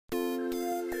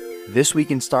This Week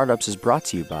in Startups is brought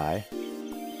to you by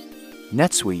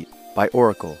NetSuite by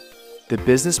Oracle, the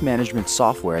business management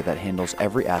software that handles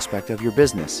every aspect of your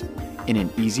business in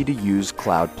an easy-to-use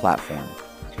cloud platform.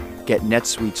 Get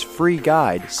NetSuite's free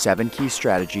guide, 7 Key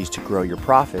Strategies to Grow Your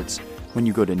Profits, when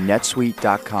you go to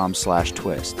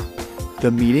netsuite.com/twist.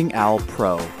 The Meeting Owl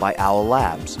Pro by Owl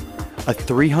Labs, a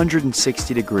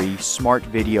 360-degree smart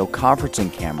video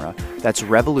conferencing camera that's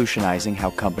revolutionizing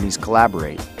how companies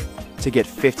collaborate. To get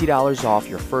 $50 off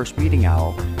your first Meeting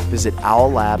Owl, visit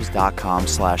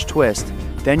owllabs.com/twist,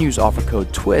 then use offer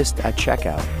code TWIST at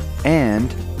checkout.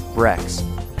 And Brex,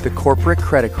 the corporate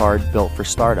credit card built for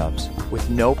startups with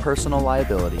no personal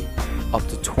liability, up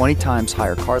to 20 times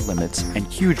higher card limits, and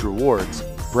huge rewards.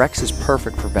 Brex is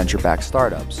perfect for venture-backed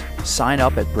startups. Sign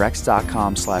up at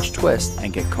brex.com/twist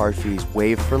and get card fees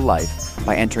waived for life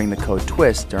by entering the code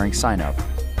TWIST during sign-up.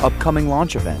 Upcoming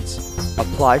launch events.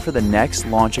 Apply for the next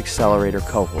Launch Accelerator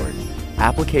cohort.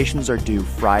 Applications are due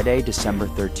Friday, December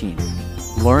 13th.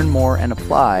 Learn more and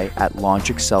apply at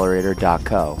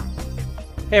launchaccelerator.co.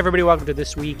 Hey everybody, welcome to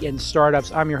This Week in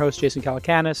Startups. I'm your host, Jason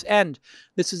Calacanis, and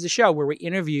this is the show where we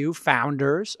interview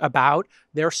founders about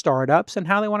their startups and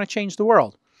how they want to change the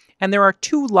world. And there are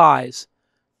two lies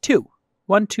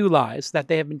that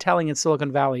they have been telling in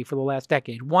Silicon Valley for the last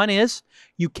decade. One is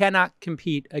you cannot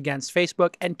compete against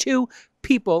Facebook, and two,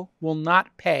 people will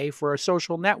not pay for a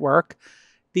social network.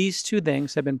 These two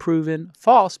things have been proven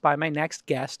false by my next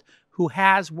guest, who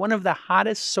has one of the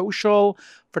hottest social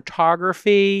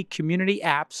photography community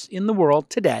apps in the world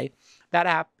today. That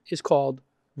app is called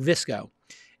VSCO.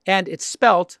 And it's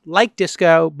spelt like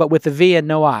disco, but with a V and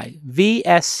no I.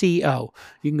 VSCO.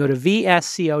 You can go to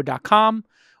vsco.com,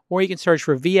 or you can search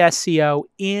for VSCO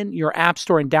in your app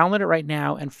store and download it right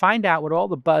now and find out what all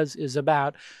the buzz is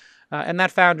about. And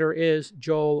that founder is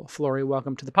Joel Flory.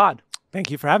 Welcome to the pod. Thank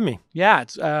you for having me. Yeah,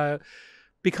 it's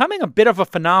becoming a bit of a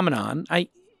phenomenon.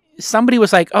 Somebody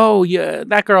was like, oh, yeah,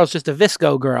 that girl's just a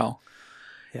VSCO girl.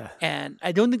 Yeah. And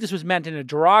I don't think this was meant in a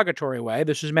derogatory way.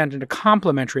 This was meant in a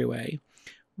complimentary way.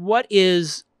 What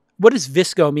does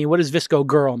VSCO mean? What does VSCO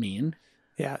Girl mean?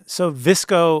 Yeah. So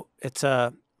VSCO, it's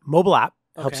a mobile app.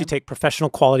 Helps you take professional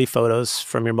quality photos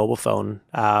from your mobile phone,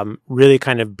 really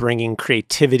kind of bringing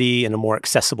creativity in a more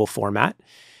accessible format.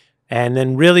 And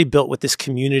then really built with this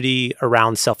community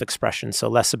around self-expression. So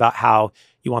less about how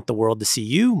you want the world to see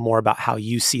you, more about how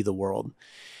you see the world.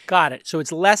 Got it. So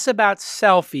it's less about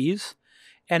selfies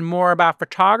and more about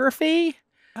photography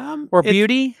or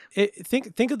beauty?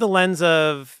 Think of the lens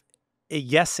of a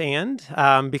yes and,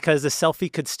 because the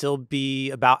selfie could still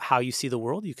be about how you see the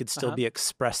world. You could still be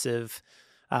expressive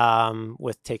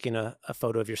with taking a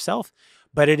photo of yourself.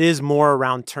 But it is more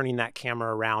around turning that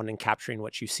camera around and capturing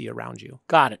what you see around you.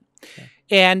 Got it. Okay.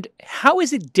 And how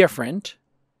is it different?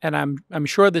 And I'm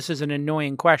sure this is an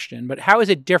annoying question, but how is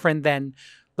it different than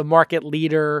the market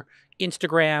leader,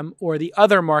 Instagram, or the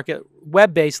other market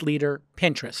web-based leader,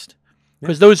 Pinterest?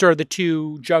 Because those are the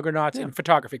two juggernauts in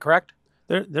photography, correct?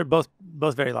 They're both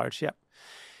very large, yeah.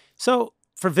 So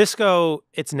for VSCO,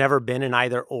 it's never been an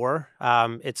either or.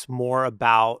 It's more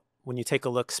about when you take a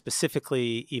look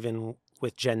specifically even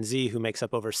with Gen Z, who makes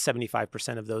up over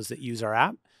 75% of those that use our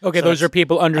app. Okay, so those are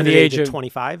people under the age of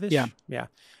 25-ish. Yeah. Yeah.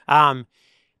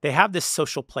 They have this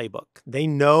social playbook. They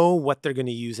know what they're going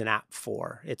to use an app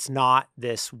for. It's not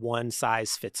this one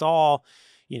size fits all.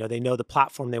 You know, they know the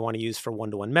platform they want to use for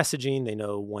one-to-one messaging. They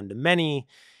know one-to-many.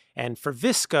 And for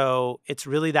VSCO, it's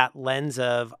really that lens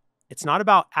of, it's not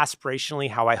about aspirationally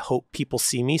how I hope people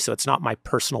see me. So it's not my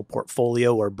personal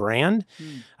portfolio or brand.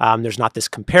 There's not this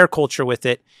compare culture with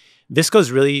it. VSCO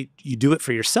is really, you do it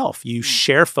for yourself. You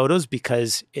share photos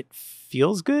because it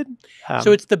feels good.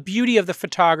 So it's the beauty of the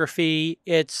photography.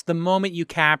 It's the moment you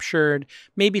captured,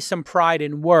 maybe some pride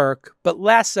in work, but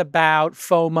less about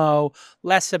FOMO,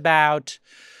 less about,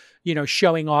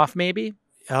 showing off maybe.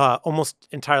 Almost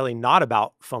entirely not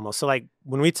about FOMO. So like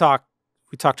when we talked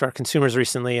to our consumers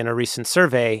recently in a recent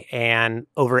survey, and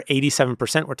over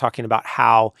 87% were talking about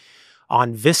how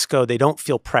on VSCO, they don't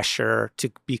feel pressure to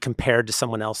be compared to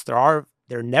someone else.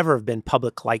 There never have been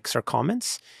public likes or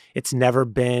comments. It's never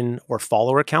been, or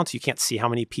follower accounts. You can't see how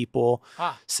many people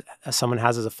someone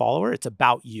has as a follower. It's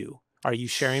about you. Are you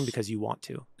sharing because you want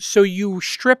to? So you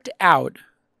stripped out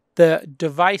the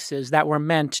devices that were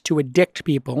meant to addict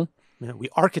people. We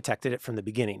architected it from the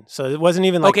beginning. So it wasn't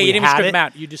even like okay, you didn't strip them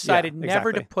out. You decided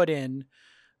never to exactly. put in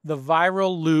the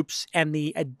viral loops and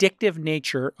the addictive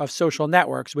nature of social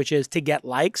networks, which is to get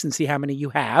likes and see how many you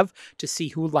have, to see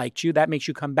who liked you. That makes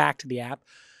you come back to the app.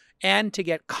 And to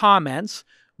get comments,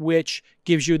 which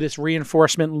gives you this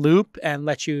reinforcement loop and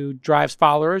lets you drive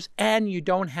followers, and you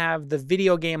don't have the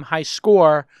video game high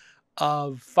score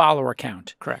of follower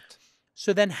count. Correct.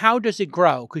 So then how does it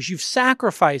grow? Because you've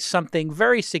sacrificed something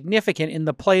very significant in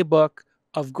the playbook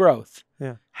of growth.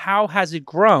 Yeah. How has it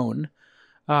grown?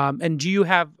 And do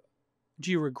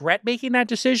you regret making that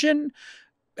decision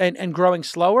and growing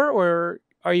slower, or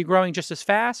are you growing just as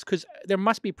fast? Because there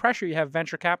must be pressure. You have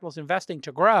venture capitalists investing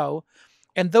to grow,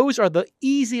 and those are the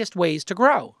easiest ways to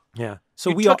grow. Yeah.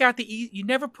 So you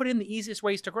never put in the easiest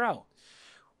ways to grow.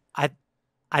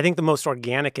 I think the most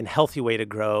organic and healthy way to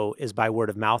grow is by word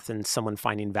of mouth and someone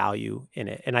finding value in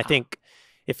it. And I think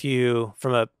if you,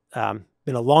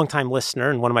 been a longtime listener,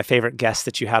 and one of my favorite guests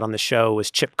that you had on the show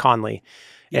was Chip Conley.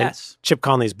 Yes. And Chip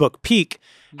Conley's book, Peak,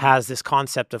 has this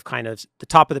concept of kind of the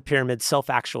top of the pyramid,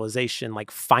 self-actualization, like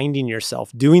finding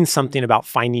yourself, doing something about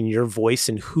finding your voice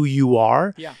and who you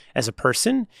are as a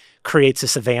person creates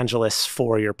this evangelist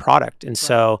for your product. And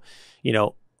so,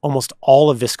 almost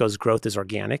all of VSCO's growth is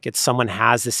organic. It's someone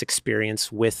has this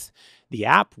experience with the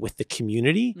app, with the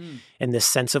community, and this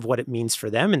sense of what it means for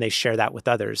them, and they share that with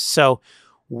others. So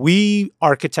we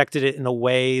architected it in a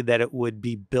way that it would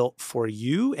be built for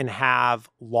you and have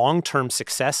long-term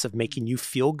success of making you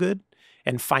feel good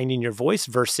and finding your voice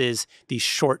versus these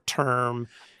short-term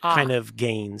kind of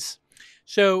gains.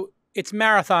 So it's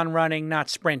marathon running, not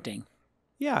sprinting.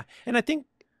 Yeah. And I think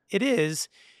it is.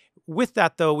 With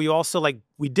that, though, we also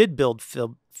we did build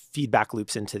feedback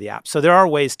loops into the app. So there are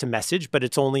ways to message, but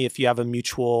it's only if you have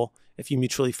if you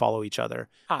mutually follow each other.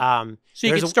 So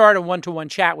you can start a one-to-one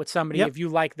chat with somebody if you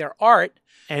like their art.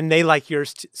 And they like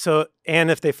yours too. And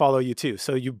if they follow you too.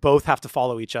 So you both have to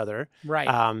follow each other.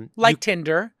 Right.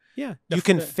 Tinder. Yeah. You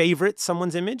can favorite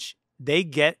someone's image. They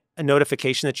get a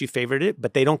notification that you favorited it,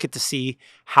 but they don't get to see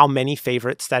how many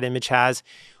favorites that image has.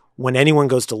 When anyone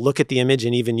goes to look at the image,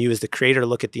 and even you as the creator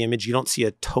look at the image, you don't see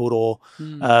a total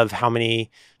of how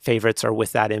many favorites are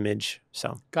with that image.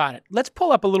 So got it. Let's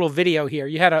pull up a little video here.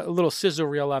 You had a little sizzle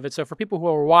reel of it. So for people who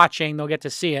are watching, they'll get to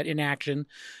see it in action.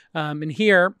 And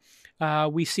here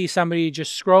we see somebody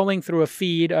just scrolling through a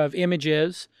feed of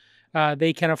images.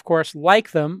 They can, of course,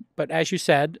 like them. But as you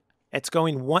said, it's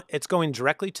going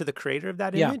directly to the creator of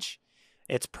that image.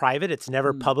 It's private. It's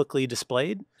never publicly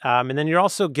displayed. And then you're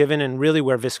also given, and really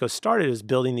where VSCO started is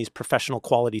building these professional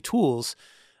quality tools.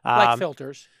 Like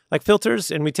filters. Like filters.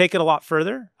 And we take it a lot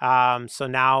further. So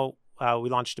now we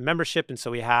launched a membership. And so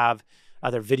we have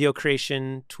other video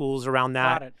creation tools around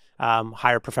that. Got it.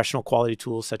 Higher professional quality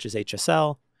tools such as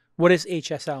HSL. What is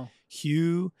HSL?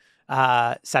 Hue,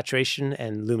 saturation,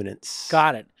 and luminance.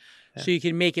 Got it. Yeah. So you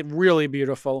can make it really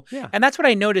beautiful. Yeah. And that's what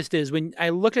I noticed is when I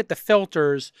looked at the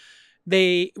filters,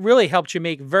 they really helped you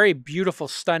make very beautiful,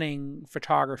 stunning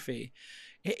photography.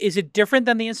 Is it different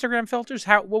than the Instagram filters?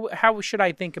 How should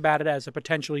I think about it as a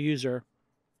potential user?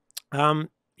 I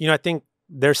think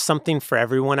there's something for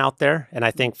everyone out there. And I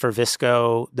think for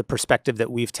VSCO, the perspective that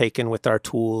we've taken with our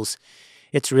tools,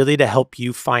 it's really to help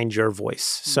you find your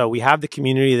voice. So we have the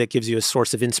community that gives you a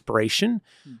source of inspiration,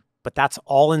 but that's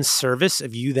all in service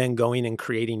of you then going and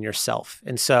creating yourself.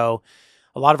 And so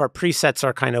a lot of our presets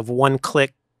are kind of one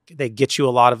click. They get you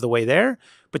a lot of the way there,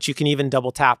 but you can even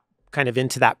double tap kind of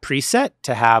into that preset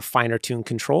to have finer tuned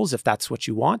controls if that's what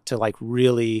you want to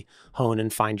really hone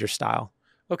and find your style.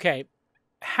 Okay.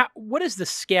 What is the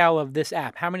scale of this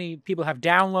app? How many people have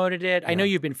downloaded it? I know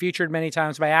you've been featured many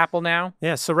times by Apple now.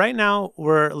 Yeah. So right now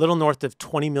we're a little north of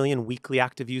 20 million weekly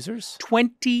active users.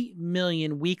 20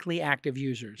 million weekly active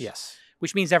users. Yes.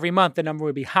 Which means every month the number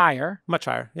would be higher. Much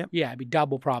higher. Yep. Yeah. It'd be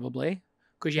double probably,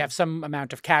 because you have some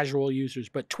amount of casual users,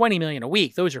 but 20 million a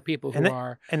week, those are people who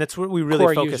are and that's what we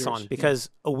really focus users. On, because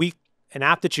an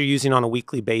app that you're using on a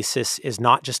weekly basis is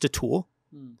not just a tool,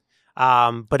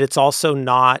 but it's also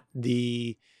not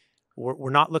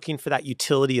we're not looking for that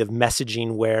utility of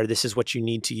messaging where this is what you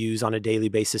need to use on a daily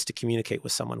basis to communicate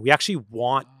with someone. We actually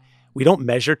we don't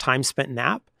measure time spent in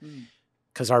app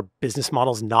because our business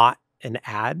model is not an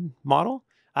ad model.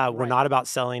 We're not about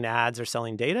selling ads or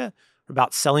selling data.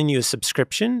 About selling you a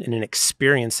subscription and an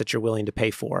experience that you're willing to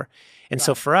pay for. And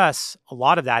so for us, a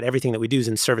lot of that, everything that we do is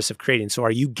in service of creating. So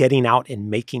are you getting out and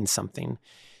making something?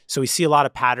 So we see a lot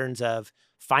of patterns of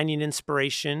finding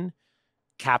inspiration,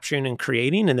 capturing and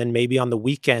creating, and then maybe on the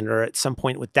weekend or at some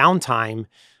point with downtime,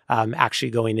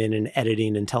 actually going in and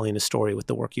editing and telling a story with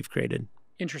the work you've created.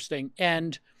 Interesting.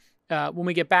 And when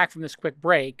we get back from this quick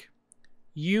break,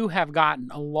 you have gotten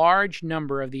a large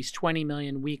number of these 20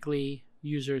 million weekly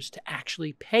users to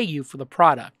actually pay you for the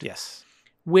product. Yes.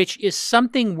 Which is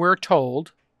something we're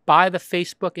told by the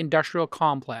Facebook industrial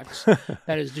complex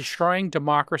that is destroying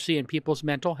democracy and people's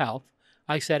mental health.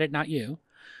 I said it, not you.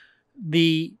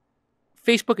 The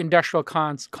Facebook industrial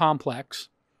complex,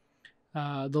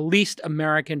 the least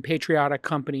American patriotic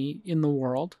company in the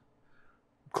world,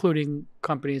 including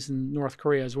companies in North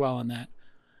Korea as well on that,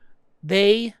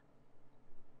 they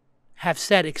have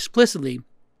said explicitly,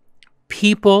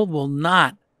 people will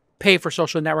not pay for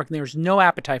social networking. There's no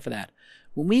appetite for that.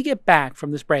 When we get back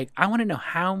from this break, I want to know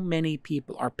how many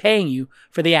people are paying you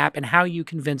for the app and how you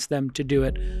convince them to do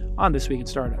it on This Week in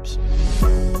Startups.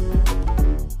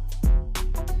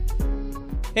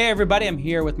 Hey, everybody. I'm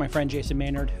here with my friend Jason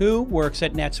Maynard, who works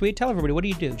at NetSuite. Tell everybody, what do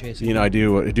you do, Jason? You know, I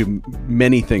do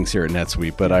many things here at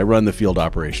NetSuite, but I run the field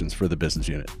operations for the business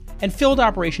unit. And field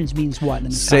operations means what in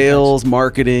this Sales, context?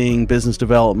 Marketing, business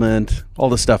development, all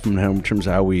the stuff in terms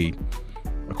of how we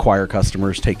acquire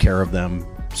customers, take care of them,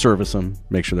 service them,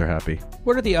 make sure they're happy.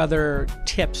 What are the other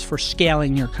tips for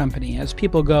scaling your company? As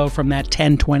people go from that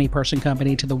 10, 20 person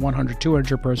company to the 100,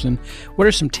 200 person, what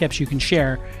are some tips you can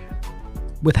share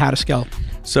with how to scale?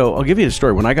 So I'll give you a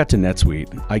story. When I got to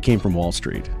NetSuite, I came from Wall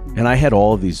Street and I had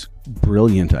all of these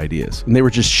brilliant ideas and they were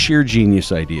just sheer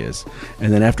genius ideas.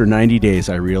 And then after 90 days,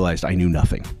 I realized I knew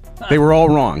nothing. They were all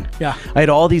wrong. Yeah. I had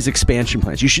all these expansion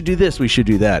plans. You should do this. We should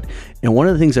do that. And one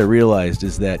of the things I realized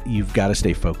is that you've got to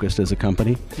stay focused as a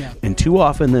company. Yeah. And too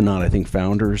often than not, I think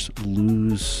founders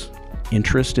lose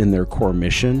interest in their core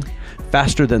mission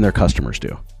faster than their customers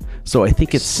do. So I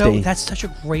think it's that's such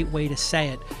a great way to say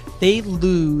it. They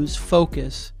lose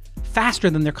focus faster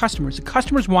than their customers. The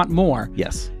customers want more.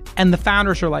 Yes. And the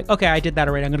founders are like, okay, I did that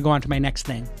already. I'm going to go on to my next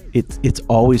thing. It's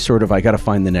always sort of, I got to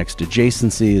find the next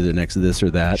adjacency, the next this or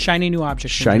that. Shiny new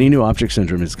object syndrome. Shiny new object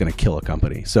syndrome is going to kill a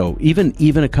company. So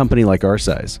even a company like our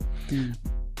size,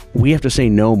 we have to say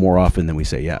no more often than we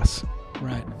say yes.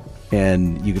 Right.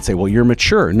 And you could say, well, you're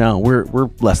mature. No, we're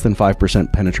less than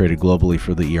 5% penetrated globally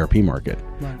for the ERP market.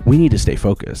 Right. We need to stay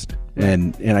focused. Right.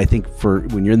 And I think for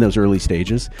when you're in those early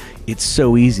stages, it's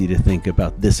so easy to think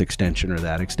about this extension or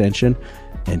that extension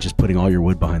and just putting all your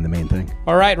wood behind the main thing.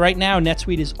 All right. Right now,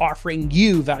 NetSuite is offering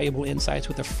you valuable insights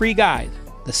with a free guide,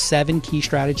 the 7 key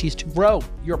strategies to grow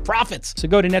your profits. So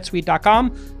go to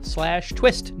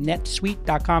netsuite.com/twist,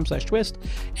 netsuite.com/twist,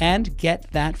 and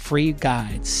get that free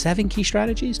guide. 7 key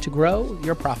strategies to grow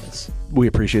your profits. We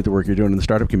appreciate the work you're doing in the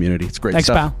startup community. It's great stuff.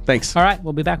 Thanks, pal. Thanks. All right.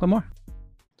 We'll be back with more.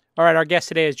 All right. Our guest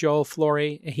today is Joel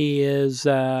Flory. He is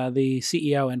the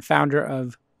CEO and founder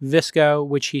of VSCO,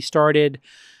 which he started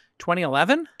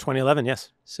 2011? 2011,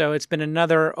 yes. So it's been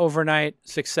another overnight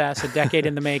success, a decade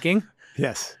in the making.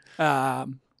 Yes.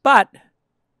 But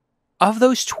of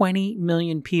those 20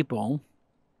 million people,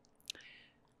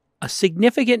 a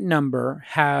significant number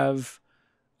have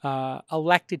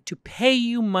elected to pay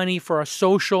you money for a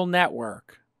social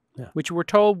network, which we're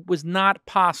told was not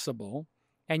possible.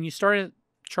 And you started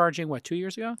charging, what, 2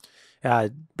 years ago?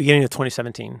 Beginning of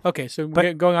 2017. Okay, so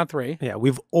we're going on 3. Yeah,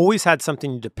 we've always had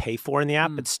something to pay for in the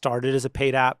app. It started as a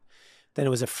paid app. Then it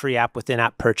was a free app with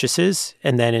in-app purchases.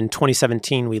 And then in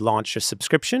 2017, we launched a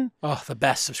subscription. Oh, the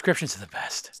best. Subscriptions are the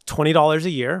best. It's $20 a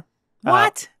year.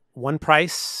 What? One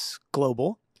price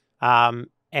global. And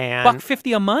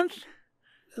 $1.50 a month?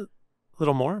 A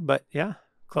little more, but yeah,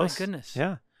 close. My goodness.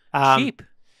 Yeah. Cheap.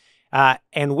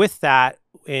 And with that,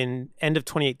 in end of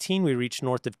 2018, we reached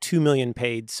north of 2 million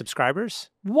paid subscribers.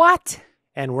 What?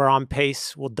 And we're on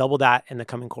pace. We'll double that in the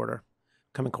coming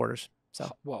quarters.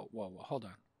 So Whoa. Hold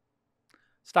on.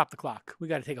 Stop the clock. We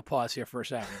got to take a pause here for a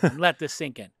second and let this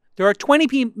sink in. There are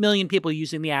 20 million people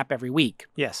using the app every week.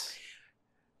 Yes.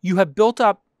 You have built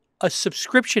up a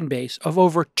subscription base of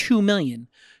over 2 million.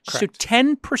 Correct. So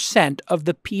 10% of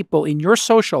the people in your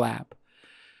social app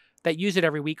that use it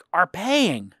every week are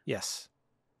paying. Yes.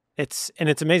 It's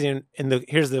amazing. And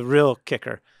here's the real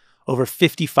kicker. Over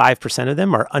 55% of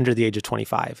them are under the age of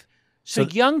 25. So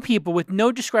young people with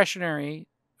no discretionary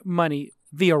money,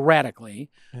 theoretically,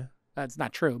 that's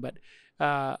not true, but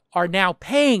are now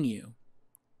paying you.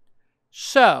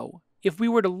 So if we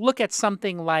were to look at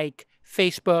something like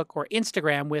Facebook or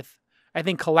Instagram with, I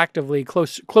think collectively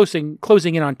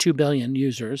closing in on 2 billion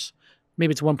users,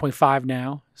 maybe it's 1.5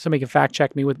 now. Somebody can fact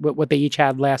check me with what they each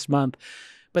had last month.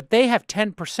 But they have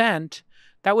 10%.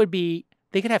 That would be,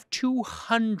 they could have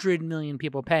 200 million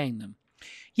people paying them.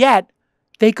 Yet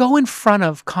they go in front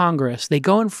of Congress. They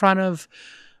go in front of,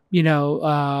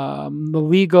 the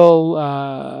legal,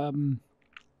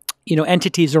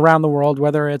 entities around the world,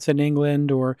 whether it's in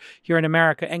England or here in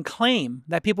America, and claim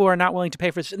that people are not willing to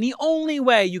pay for this. And the only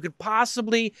way you could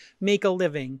possibly make a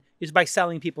living is by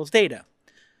selling people's data.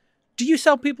 Do you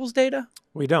sell people's data?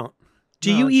 We don't.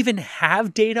 Do you even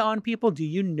have data on people? Do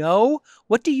you know?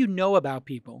 What do you know about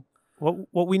people?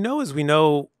 What we know is we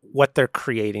know what they're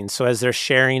creating. So as they're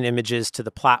sharing images to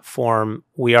the platform,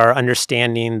 we are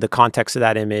understanding the context of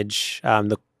that image,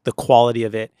 the quality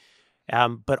of it.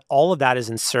 But all of that is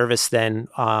in service then,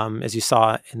 as you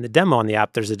saw in the demo on the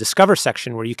app, there's a discover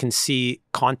section where you can see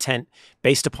content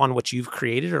based upon what you've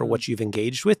created or what you've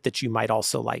engaged with that you might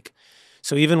also like.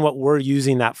 So even what we're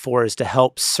using that for is to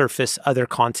help surface other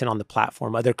content on the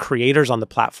platform, other creators on the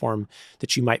platform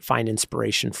that you might find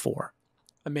inspiration for.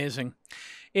 Amazing.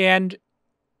 And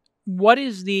why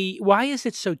is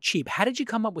it so cheap? How did you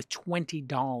come up with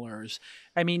 $20?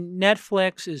 I mean,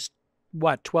 Netflix is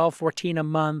what, 12, 14 a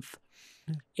month,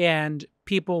 and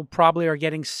people probably are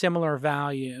getting similar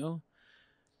value.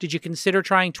 Did you consider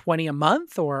trying 20 a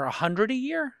month or 100 a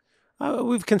year?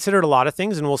 We've considered a lot of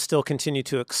things, and we'll still continue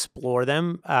to explore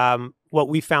them. What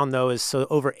we found, though, is so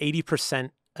over 80%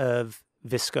 of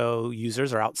VSCO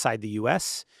users are outside the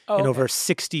U.S., and over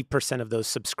 60% of those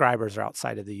subscribers are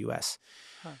outside of the U.S.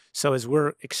 So as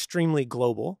we're extremely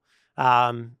global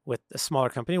with a smaller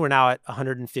company, we're now at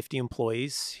 150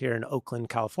 employees here in Oakland,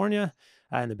 California,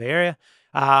 in the Bay Area.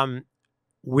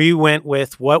 We went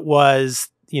with what was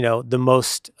the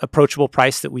most approachable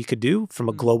price that we could do from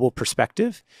a global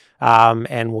perspective,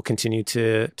 and we'll continue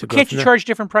to grow. Can't you charge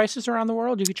different prices around the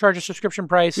world? You could charge a subscription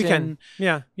price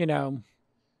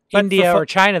India or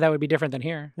China. That would be different than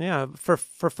here. Yeah, for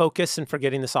focus and for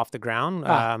getting this off the ground,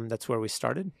 that's where we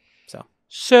started.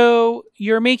 So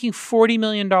you're making $40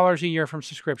 million a year from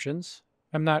subscriptions.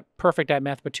 I'm not perfect at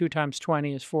math, but 2 times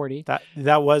 20 is 40.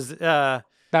 That was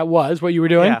what you were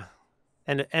doing? Yeah.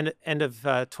 End of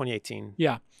 2018.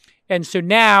 Yeah. And so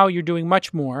now you're doing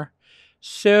much more.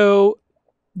 So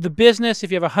the business,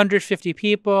 if you have 150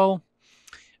 people,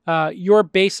 you're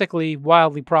basically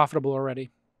wildly profitable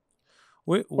already.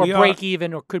 We break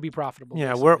even or could be profitable.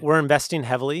 Yeah, we're investing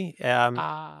heavily,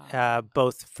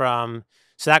 both from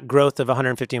that growth of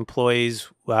 150 employees,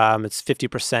 it's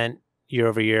 50% year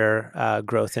over year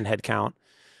growth in headcount.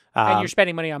 And you're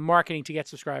spending money on marketing to get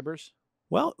subscribers?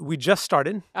 Well, we just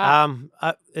started.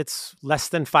 It's less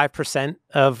than 5%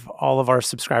 of all of our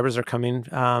subscribers are coming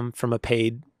from a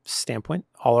paid standpoint,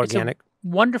 all organic. It's a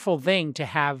wonderful thing to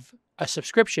have a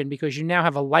subscription because you now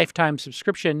have a lifetime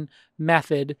subscription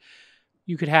method.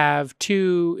 You could have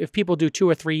if people do 2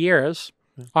 or 3 years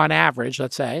on average,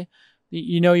 let's say,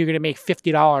 you're going to make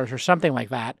 $50 or something like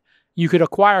that. You could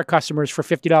acquire customers for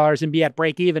 $50 and be at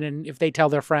break even. And if they tell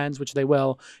their friends, which they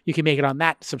will, you can make it on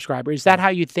that subscriber. Is that how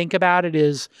you think about it?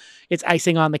 It's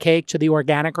icing on the cake to the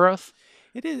organic growth?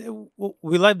 It is.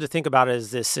 We love to think about it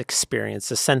as this experience,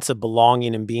 a sense of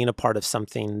belonging and being a part of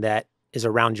something that is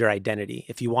around your identity.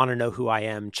 If you want to know who I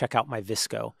am, check out my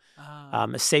VSCO,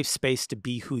 a safe space to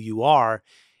be who you are.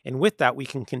 And with that, we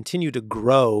can continue to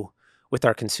grow with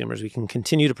our consumers. We can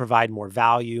continue to provide more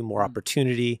value, more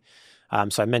opportunity.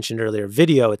 So I mentioned earlier,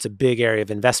 video, it's a big area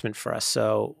of investment for us.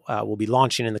 So we'll be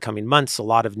launching in the coming months a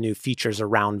lot of new features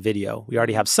around video. We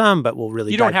already have some, but we'll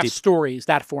really You don't have stories,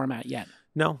 that format yet.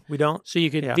 No, we don't. So you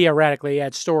could theoretically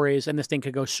add stories and this thing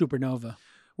could go supernova.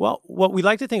 Well, what we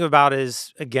like to think about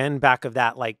is, again, back of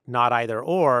that, like not either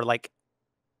or, like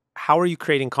how are you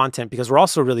creating content? Because we're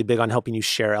also really big on helping you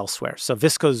share elsewhere. So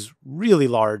VSCO's really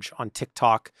large on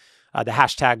TikTok. The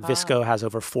hashtag VSCO has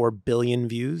over 4 billion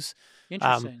views.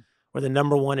 Interesting. We're the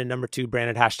 #1 and #2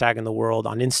 branded hashtag in the world.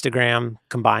 On Instagram,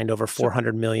 combined over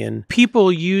 400 million.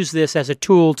 People use this as a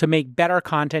tool to make better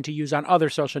content to use on other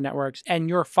social networks, and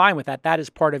you're fine with that. That is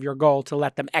part of your goal, to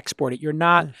let them export it. You're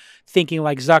not thinking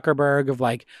like Zuckerberg of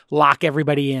like lock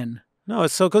everybody in. No,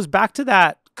 so it goes back to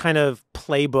that kind of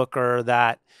playbook or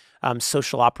that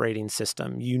social operating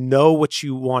system. You know what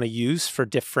you want to use for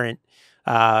different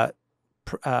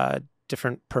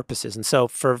different purposes. And so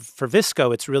for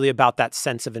VSCO, it's really about that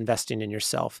sense of investing in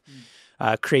yourself,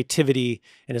 creativity.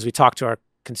 And as we talk to our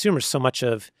consumers, so much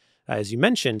of, as you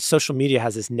mentioned, social media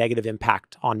has this negative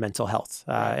impact on mental health.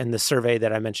 In the survey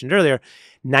that I mentioned earlier,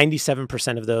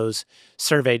 97% of those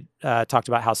surveyed talked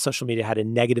about how social media had a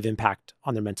negative impact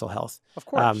on their mental health. Of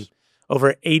course.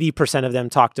 Over 80% of them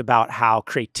talked about how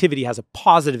creativity has a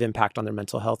positive impact on their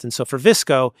mental health. And so for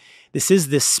VSCO, this is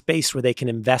this space where they can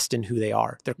invest in who they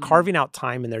are. They're carving out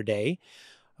time in their day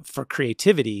for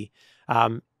creativity,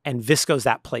 and VSCO's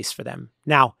that place for them.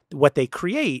 Now, what they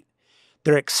create,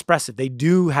 they're expressive. They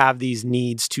do have these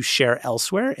needs to share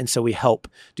elsewhere, and so we help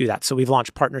do that. So we've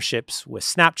launched partnerships with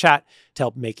Snapchat to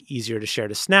help make it easier to share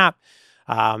to Snap,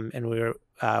 and we're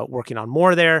working on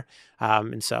more there.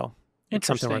 And so... It's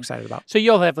something we're Interesting. excited about. So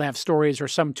you'll definitely have stories or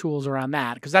some tools around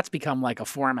that because that's become like a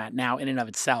format now in and of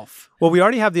itself. Well, we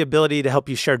already have the ability to help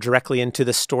you share directly into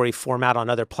the story format on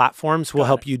other platforms. We'll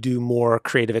help you do more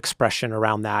creative expression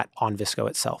around that on VSCO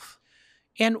itself.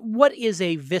 And what is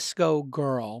a VSCO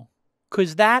Girl?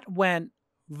 Because that went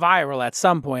viral at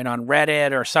some point on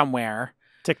Reddit or somewhere.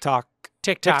 TikTok,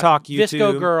 TikTok, YouTube.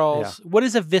 VSCO Girls. Yeah. What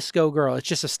is a VSCO Girl? It's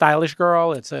just a stylish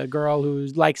girl. It's a girl who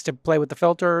likes to play with the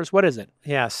filters. What is it?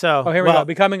 Yeah. So, here we go.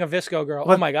 Becoming a VSCO Girl.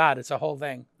 Oh my God, it's a whole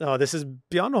thing. Oh, this is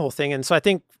beyond the whole thing. And so I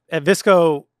think at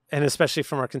VSCO, and especially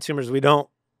from our consumers, we don't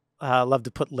love to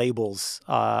put labels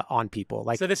on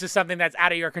people. So this is something that's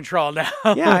out of your control now.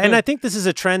 Yeah, and I think this is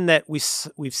a trend that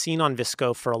we've seen on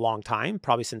VSCO for a long time,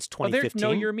 probably since 2015.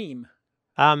 Know your meme.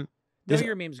 Know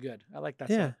your meme's good. I like that.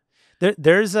 Yeah.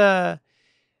 There's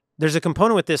a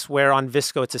component with this where on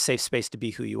VSCO, it's a safe space to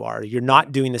be who you are. You're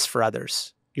not doing this for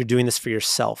others. You're doing this for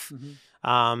yourself.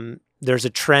 Mm-hmm. There's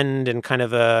a trend and kind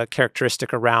of a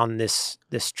characteristic around this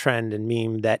trend and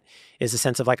meme that is a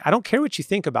sense of like, I don't care what you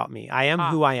think about me. I am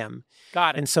who I am.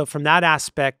 Got it. And so from that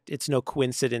aspect, it's no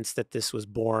coincidence that this was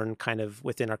born kind of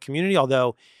within our community,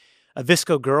 although a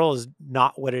VSCO Girl is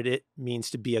not what it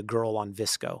means to be a girl on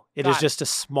VSCO. It is just a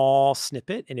small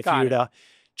snippet. And if you were to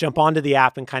jump onto the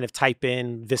app and kind of type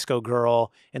in VSCO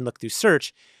Girl and look through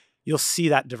search, you'll see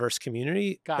that diverse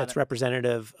community that's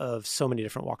representative of so many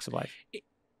different walks of life.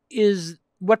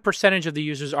 What percentage of the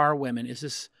users are women? Is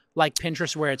this like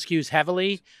Pinterest where it skews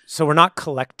heavily? So we're not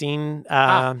collecting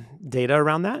data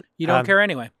around that. You don't care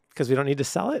anyway. Because we don't need to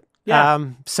sell it. Yeah.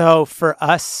 So for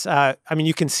us,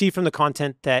 you can see from the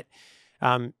content that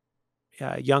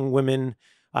young women,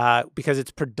 because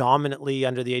it's predominantly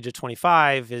under the age of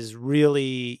 25, is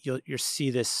really, you'll see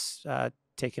this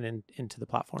taken into the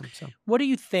platform. So, what do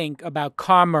you think about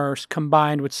commerce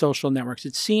combined with social networks?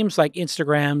 It seems like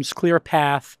Instagram's clear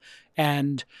path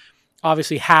and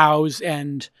obviously House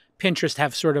and Pinterest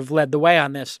have sort of led the way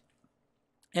on this.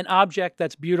 An object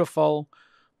that's beautiful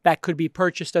that could be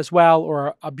purchased as well,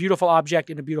 or a beautiful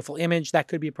object in a beautiful image that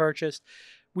could be purchased.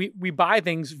 We buy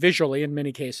things visually in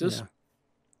many cases. Yeah.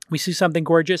 We see something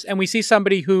gorgeous and we see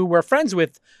somebody who we're friends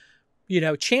with,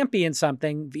 champion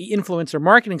something, the influencer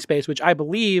marketing space, which I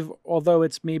believe, although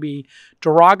it's maybe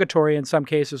derogatory in some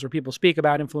cases, or people speak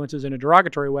about influencers in a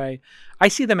derogatory way, I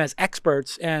see them as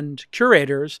experts and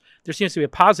curators. There seems to be a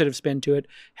positive spin to it.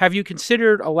 Have you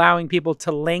considered allowing people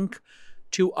to link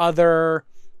to other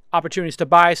opportunities to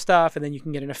buy stuff and then you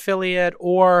can get an affiliate?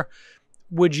 Or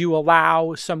would you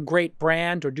allow some great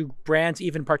brand, or do brands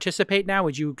even participate now?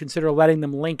 Would you consider letting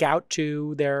them link out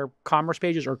to their commerce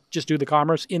pages or just do the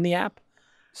commerce in the app?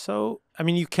 So,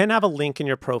 you can have a link in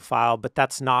your profile, but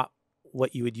that's not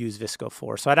what you would use VSCO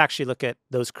for. So I'd actually look at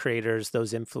those creators,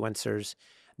 those influencers.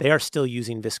 They are still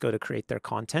using VSCO to create their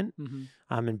content.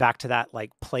 Mm-hmm. And back to that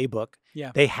playbook,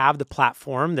 they have the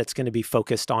platform that's going to be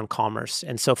focused on commerce.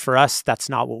 And so for us, that's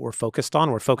not what we're focused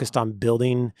on. We're focused on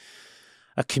building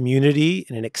a community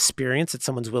and an experience that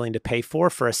someone's willing to pay for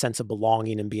a sense of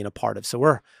belonging and being a part of. So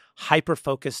we're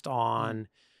hyper-focused on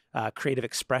creative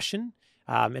expression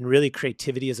and really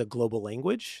creativity as a global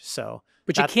language. So,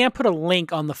 but you can't put a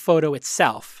link on the photo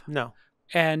itself. No.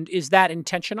 And is that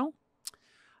intentional?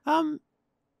 That's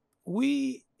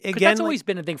always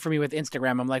been a thing for me with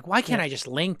Instagram. I'm like, why can't I just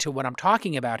link to what I'm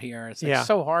talking about here? It's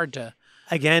so hard to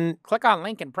click on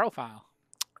link in profile.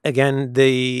 Again,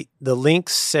 the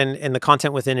links and the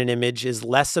content within an image is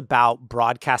less about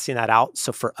broadcasting that out,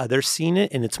 so for others seeing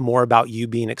it, and it's more about you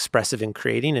being expressive in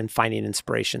creating and finding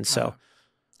inspiration. So,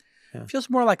 it feels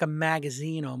more like a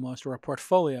magazine almost, or a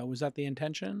portfolio. Was that the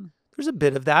intention? There's a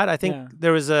bit of that. I think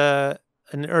there was an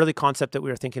early concept that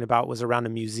we were thinking about was around a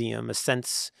museum, a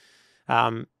sense.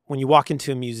 When you walk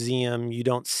into a museum, you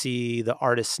don't see the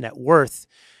artist's net worth.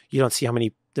 You don't see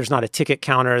there's not a ticket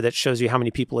counter that shows you how many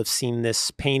people have seen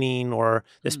this painting or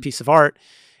this piece of art.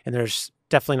 And there's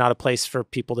definitely not a place for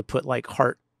people to put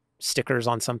heart stickers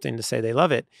on something to say they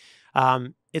love it.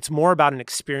 It's more about an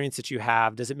experience that you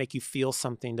have. Does it make you feel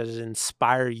something? Does it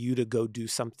inspire you to go do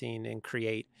something and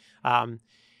create? And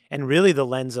really the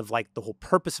lens of the whole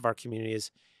purpose of our community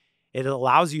is it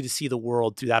allows you to see the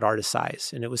world through that artist's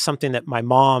eyes. And it was something that my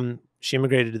mom, she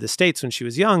immigrated to the States when she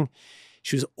was young.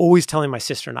 She was always telling my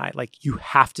sister and I, you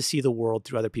have to see the world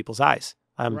through other people's eyes.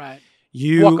 Right.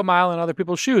 You walk a mile in other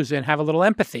people's shoes and have a little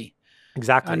empathy.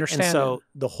 Exactly. And so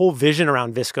the whole vision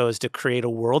around VSCO is to create a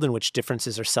world in which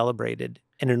differences are celebrated.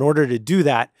 And in order to do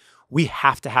that, we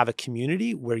have to have a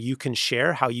community where you can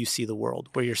share how you see the world,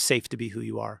 where you're safe to be who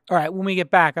you are. All right. When we get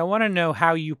back, I want to know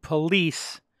how you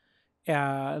police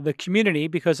the community,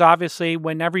 because obviously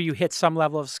whenever you hit some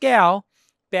level of scale,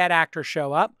 bad actors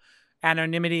show up.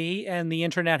 anonymity, and the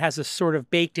internet has a sort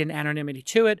of baked-in anonymity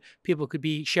to it. People could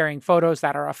be sharing photos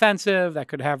that are offensive, that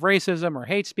could have racism or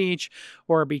hate speech,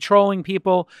 or be trolling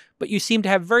people, but you seem to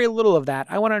have very little of that.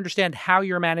 I want to understand how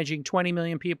you're managing 20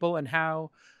 million people and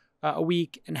how a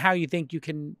week, and how you think you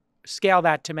can scale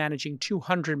that to managing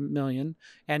 200 million.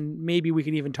 And maybe we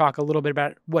can even talk a little bit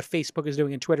about what Facebook is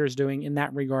doing and Twitter is doing in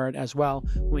that regard as well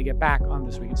when we get back on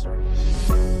This Week in Startups.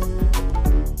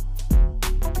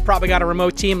 You probably got a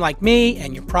remote team like me,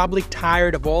 and you're probably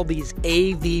tired of all these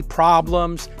AV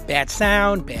problems, bad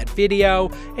sound, bad video,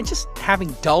 and just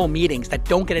having dull meetings that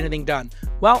don't get anything done.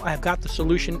 Well, I've got the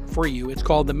solution for you. It's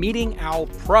called the Meeting Owl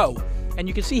Pro. And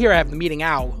you can see here I have the Meeting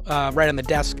Owl right on the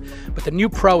desk, but the new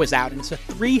Pro is out, and it's a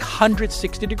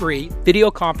 360-degree video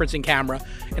conferencing camera,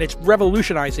 and it's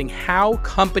revolutionizing how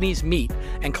companies meet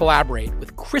and collaborate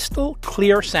with crystal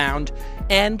clear sound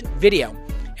and video.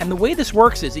 And the way this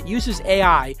works is it uses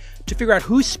AI to figure out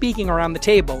who's speaking around the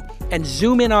table and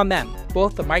zoom in on them,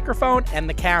 both the microphone and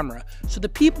the camera. So the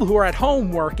people who are at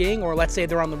home working, or let's say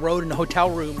they're on the road in a hotel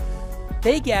room,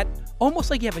 they get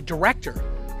almost like you have a director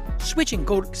switching,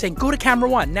 saying, go to camera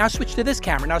one, now switch to this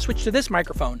camera, now switch to this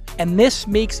microphone. And this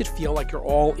makes it feel like you're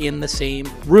all in the same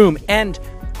room. And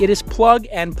it is plug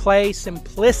and play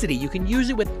simplicity. You can use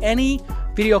it with any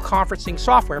video conferencing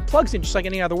software. It plugs in just like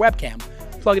any other webcam.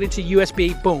 Plug it into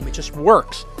USB, boom, it just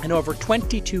works. And over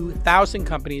 22,000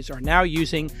 companies are now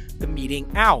using the Meeting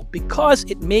Owl because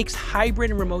it makes hybrid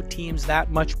and remote teams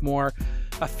that much more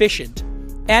efficient.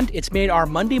 And it's made our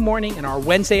Monday morning and our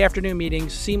Wednesday afternoon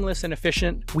meetings seamless and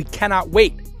efficient. We cannot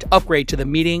wait to upgrade to the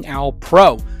Meeting Owl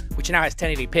Pro, which now has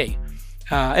 1080p.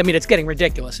 I mean, it's getting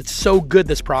ridiculous. It's so good,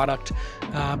 this product,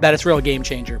 that it's a real game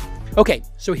changer. Okay,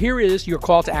 so here is your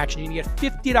call to action. You can get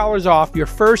 $50 off your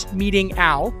first Meeting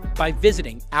Owl by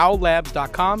visiting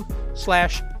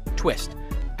owllabs.com/twist.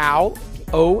 Owl,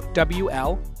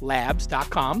 OWL,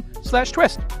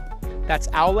 labs.com/twist. That's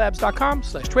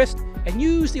owllabs.com/twist. And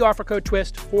use the offer code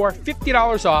TWIST for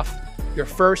 $50 off your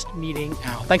first Meeting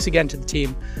Owl. Thanks again to the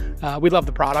team. We love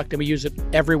the product, and we use it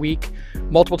every week,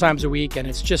 multiple times a week, and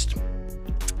it's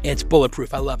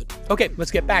bulletproof. I love it. Okay,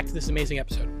 let's get back to this amazing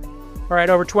episode. All right,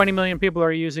 over 20 million people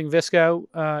are using VSCO.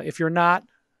 If you're not,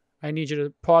 I need you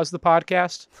to pause the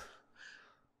podcast.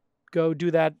 Go do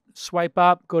that swipe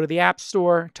up, go to the App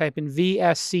Store, type in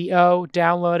VSCO,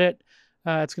 download it.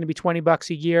 It's going to be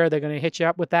 $20 a year. They're going to hit you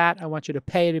up with that. I want you to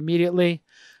pay it immediately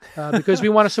because we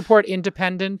want to support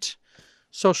independent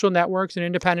social networks and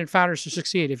independent founders to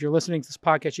succeed. If you're listening to this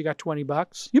podcast, you got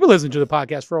 $20. You've been listening to the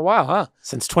podcast for a while, huh?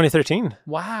 Since 2013.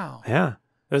 Wow. Yeah.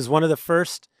 It was one of the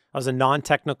first. I was a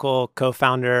non-technical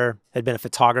co-founder, had been a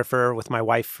photographer with my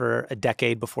wife for a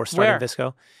decade before starting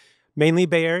VSCO. Mainly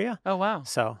Bay Area. Oh, wow.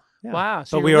 So, yeah. Wow.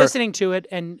 So you're listening to it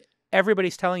and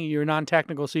everybody's telling you you're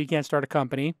non-technical, so you can't start a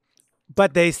company.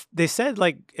 But they said,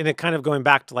 like, and it kind of going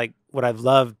back to like what I've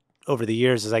loved over the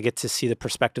years is I get to see the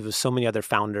perspective of so many other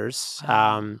founders.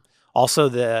 Also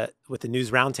with the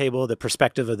News Roundtable, the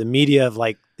perspective of the media, of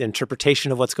like the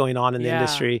interpretation of what's going on in the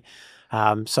industry.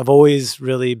 So I've always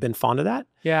really been fond of that.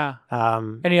 Yeah.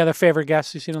 Any other favorite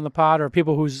guests you've seen on the pod, or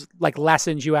people whose like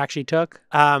lessons you actually took?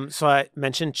 So I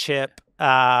mentioned Chip.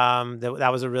 That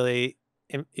was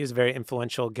he was a very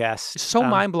influential guest. It's so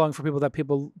mind-blowing for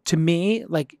people to me,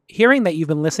 like hearing that you've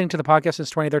been listening to the podcast since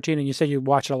 2013 and you said you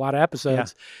watched a lot of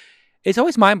episodes. Yeah. It's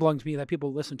always mind-blowing to me that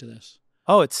people listen to this.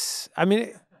 Oh,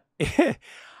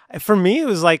 for me, it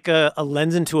was like a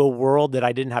lens into a world that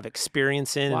I didn't have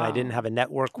experience in and I didn't have a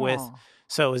network with.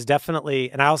 So it was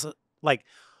definitely, and I also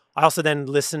then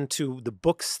listen to the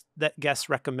books that guests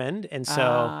recommend. And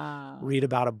so read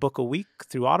about a book a week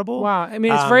through Audible. Wow. I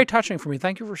mean, it's very touching for me.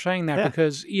 Thank you for saying that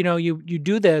because, you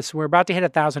do this. We're about to hit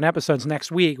 1,000 episodes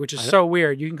next week, which is so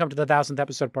weird. You can come to the 1,000th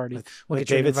episode party. With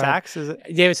David Sachs, is it?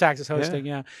 David Sachs is hosting,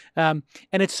 yeah. And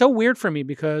it's so weird for me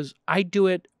because I do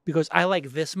it because I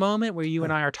like this moment where you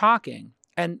and I are talking.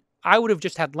 And I would have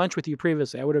just had lunch with you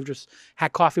previously. I would have just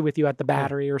had coffee with you at the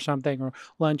Battery or something, or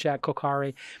lunch at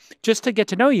Kokari, just to get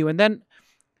to know you. And then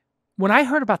when I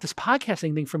heard about this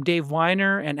podcasting thing from Dave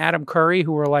Weiner and Adam Curry,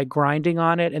 who were like grinding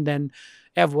on it, and then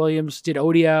Ev Williams did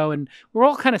audio, and we're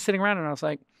all kind of sitting around, and I was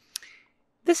like,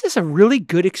 this is a really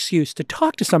good excuse to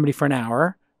talk to somebody for an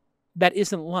hour that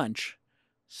isn't lunch.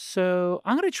 So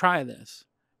I'm going to try this.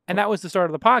 And that was the start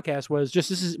of the podcast, was just,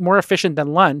 this is more efficient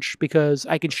than lunch because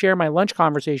I could share my lunch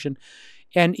conversation.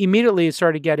 And immediately it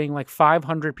started getting like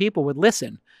 500 people would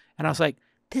listen. And I was like,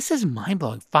 this is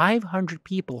mind-blowing. 500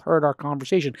 people heard our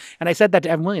conversation. And I said that to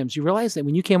Evan Williams. You realize that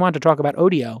when you came on to talk about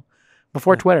audio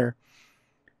before Twitter,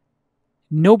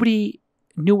 nobody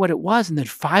knew what it was. And then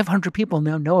 500 people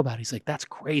now know about it. He's like, that's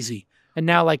crazy. and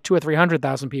now like 200,000 or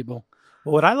 300,000 people.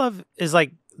 Well, what I love is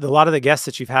like a lot of the guests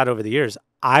that you've had over the years,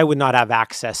 I would not have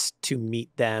access to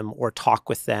meet them or talk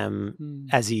with them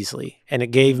as easily. And it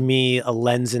gave me a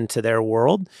lens into their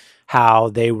world, how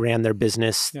they ran their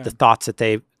business, the thoughts that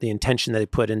the intention that they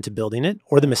put into building it,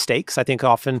 or the mistakes. I think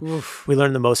often we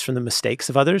learn the most from the mistakes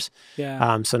of others.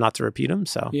 Yeah. So not to repeat them.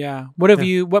 So yeah.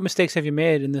 What mistakes have you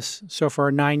made in this so far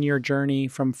a 9-year journey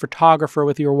from photographer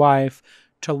with your wife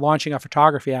to launching a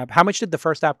photography app? How much did the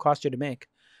first app cost you to make?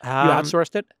 You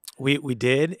outsourced it? We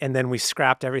did, and then we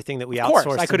scrapped everything that we outsourced. Of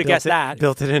course, I could have guessed that.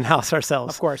 Built it in-house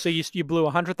ourselves. Of course. So you blew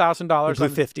 $100,000. We blew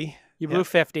 50. You blew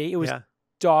 50. It was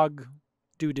dog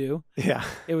doo-doo. Yeah.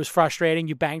 It was frustrating.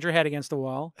 You banged your head against the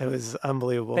wall. It was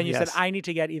unbelievable. Then you said, I need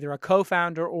to get either a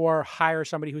co-founder or hire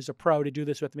somebody who's a pro to do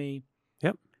this with me.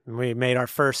 Yep. And we made our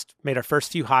first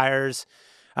few hires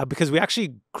because we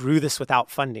actually grew this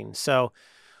without funding. So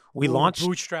we launched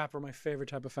bootstrap are my favorite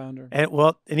type of founder. And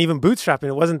even bootstrapping,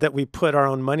 it wasn't that we put our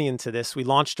own money into this. We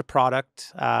launched a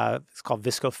product. It's called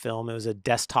VSCO Film. It was a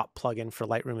desktop plugin for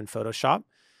Lightroom and Photoshop.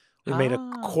 We made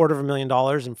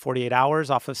 $250,000 in 48 hours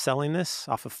off of selling this,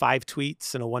 off of 5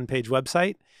 tweets and a 1-page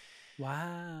website.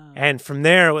 Wow. And from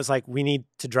there, it was like, we need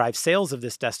to drive sales of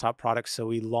this desktop product. So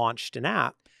we launched an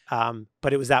app.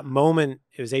 But it was that moment,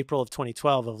 it was April of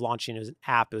 2012 of launching. It was an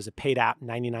app. It was a paid app,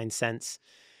 99 cents.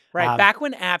 Right. Back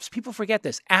when apps, people forget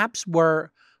this, apps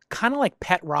were kind of like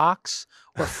pet rocks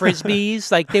or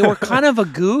Frisbees. Like they were kind of a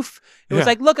goof. It was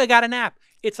like, look, I got an app.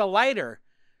 It's a lighter.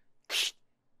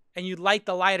 And you light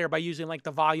the lighter by using like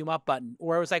the volume up button.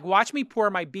 Or it was like, watch me pour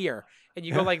my beer. And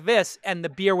you go like this, and the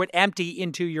beer would empty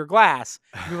into your glass.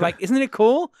 And you're like, isn't it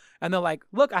cool? And they're like,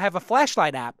 look, I have a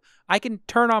flashlight app. I can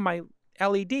turn on my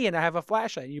LED and I have a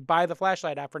flashlight. You buy the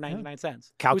flashlight app for 99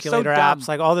 cents. Calculator apps,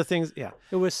 like all the things. Yeah.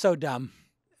 It was so dumb.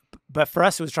 But for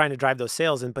us, it was trying to drive those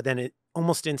sales. But then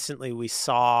almost instantly we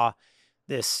saw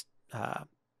this,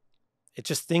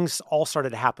 things all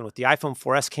started to happen. With the iPhone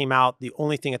 4S came out, the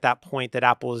only thing at that point that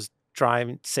Apple was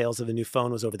driving sales of the new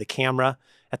phone was over the camera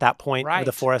at that point, or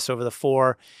the 4S over the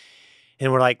 4.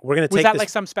 And we're like, we're going to take Was that like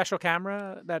some special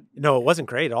camera? No, it wasn't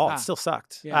great at all. It still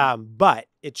sucked. Yeah. But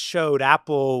it showed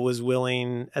Apple was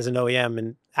willing as an OEM,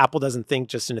 and Apple doesn't think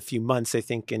just in a few months, they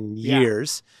think in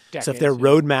years. Decades, so if their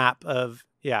roadmap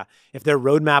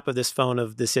of this phone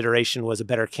of this iteration was a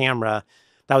better camera,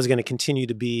 that was going to continue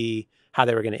to be how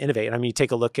they were going to innovate. I mean, you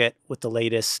take a look at with the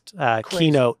latest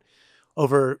keynote,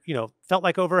 felt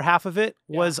like over half of it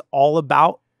was all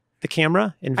about the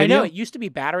camera and video. I know it used to be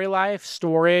battery life,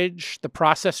 storage, the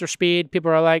processor speed. People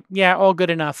are like, yeah, all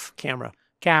good enough. Camera.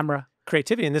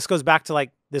 Creativity. And this goes back to like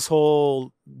this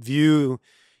whole view,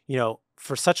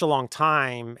 for such a long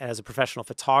time as a professional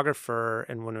photographer.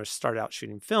 And when I started out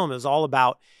shooting film, it was all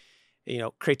about,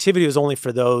 creativity was only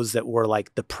for those that were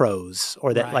like the pros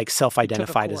or that like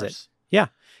self-identified as it. Yeah.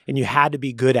 And you had to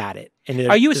be good at it. And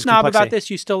are you a snob about this?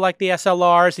 You still like the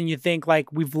SLRs and you think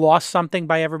like we've lost something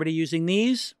by everybody using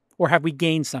these? Or have we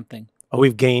gained something? Oh,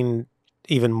 we've gained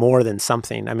even more than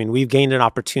something. I mean, we've gained an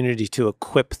opportunity to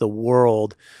equip the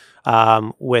world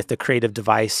with a creative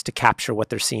device to capture what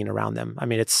they're seeing around them. I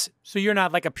mean, it's... So you're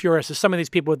not like a purist. There's some of these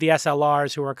people with the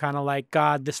SLRs who are kind of like,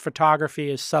 God, this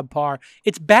photography is subpar.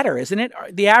 It's better, isn't it?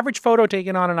 The average photo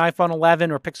taken on an iPhone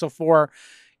 11 or Pixel 4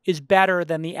 is better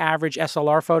than the average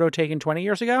SLR photo taken 20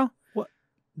 years ago? Well,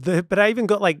 but I even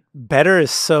go like, better is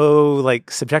so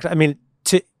like subjective. I mean,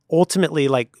 ultimately,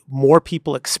 like more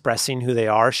people expressing who they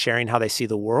are, sharing how they see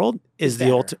the world is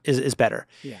better.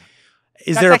 Yeah.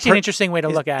 That's actually an interesting way to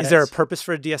look at it. Is there a purpose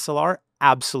for a DSLR?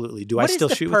 Absolutely. Do I still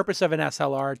shoot? What is the purpose of an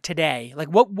SLR today? Like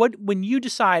what when you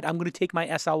decide I'm going to take my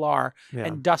SLR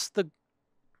and dust it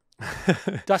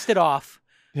off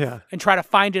and try to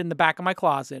find it in the back of my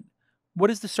closet,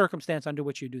 what is the circumstance under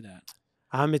which you do that?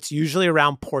 It's usually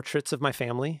around portraits of my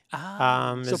family.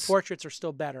 So portraits are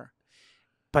still better.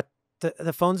 But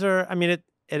the phones are, I mean,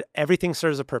 everything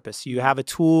serves a purpose. You have a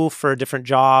tool for a different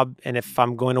job. And if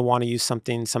I'm going to want to use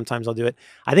something, sometimes I'll do it.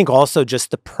 I think also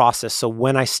just the process. So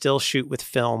when I still shoot with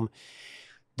film,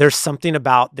 there's something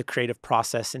about the creative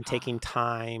process and taking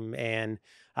time. And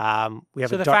we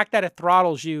have the fact that it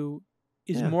throttles you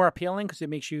is more appealing because it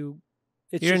makes you,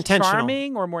 you're just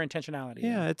charming or more intentionality.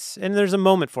 Yeah, and there's a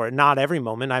moment for it. Not every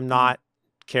moment. I'm not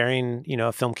carrying,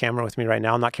 a film camera with me right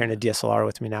now. I'm not carrying a DSLR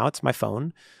with me now. It's my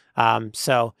phone.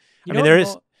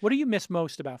 What do you miss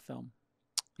most about film?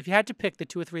 If you had to pick the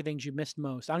 2 or 3 things you missed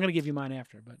most, I'm going to give you mine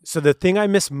after. But so the thing I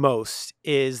miss most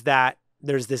is that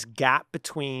there's this gap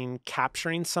between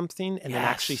capturing something and then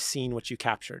actually seeing what you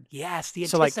captured. Yes, the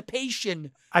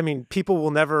anticipation. I mean, people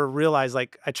will never realize,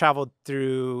 like, I traveled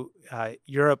through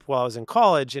Europe while I was in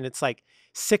college, and it's like,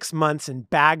 6 months and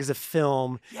bags of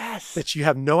film Yes. that you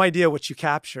have no idea what you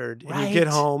captured. And you get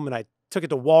Right. home, and I took it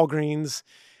to Walgreens,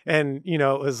 and, you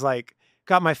know, it was like,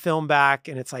 got my film back,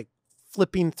 and it's like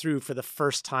flipping through for the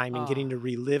first time and getting to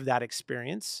relive that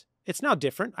experience. It's now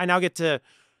different. I now get to,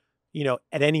 you know,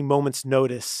 at any moment's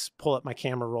notice, pull up my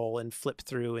camera roll and flip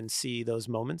through and see those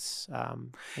moments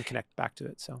and connect back to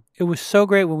it. So It was so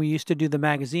great when we used to do the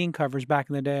magazine covers back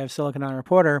in the day of Silicon Valley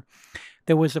Reporter.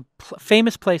 There was a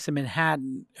famous place in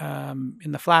Manhattan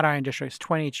in the Flatiron District,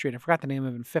 28th Street. I forgot the name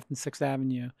of it, 5th and 6th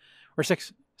Avenue, or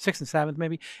 6th and 7th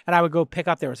maybe. And I would go pick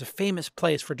up there. It was a famous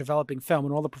place for developing film,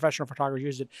 and all the professional photographers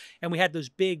used it. And we had those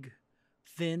big,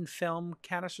 thin film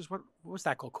canisters. What was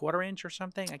that called? 1/4 inch or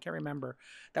something? I can't remember.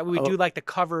 That we would do like the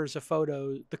covers of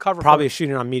photos. The cover probably photos,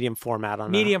 shooting on medium format.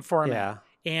 medium format.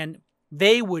 Yeah. And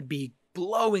they would be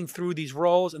blowing through these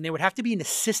rolls, and there would have to be an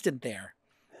assistant there.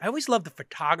 I always loved the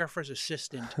photographer's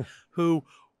assistant who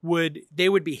would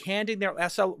be handing their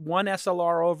one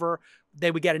SLR over.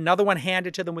 They would get another one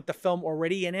handed to them with the film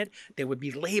already in it. They would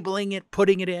be labeling it,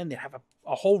 putting it in. They'd have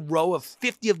a whole row of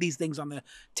 50 of these things on the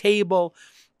table.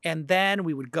 And then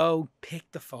we would go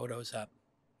pick the photos up.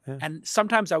 Yeah. And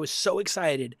sometimes I was so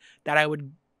excited that I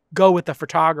would go with the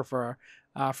photographer,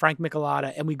 Frank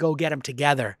Michelada, and we go get them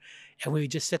together. And we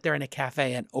would just sit there in a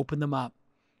cafe and open them up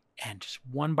and just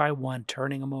one by one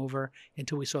turning them over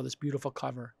until we saw this beautiful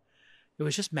cover. It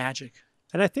was just magic.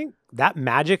 And I think that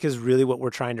magic is really what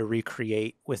we're trying to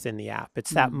recreate within the app.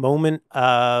 It's that moment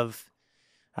of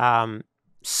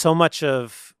so much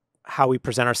of how we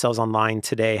present ourselves online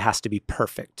today has to be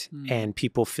perfect. And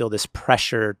people feel this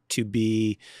pressure to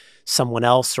be someone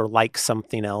else or like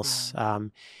something else.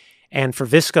 And for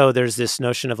VSCO, there's this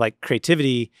notion of like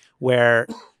creativity where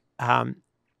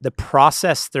the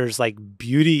process, there's like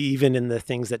beauty even in the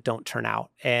things that don't turn out.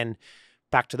 And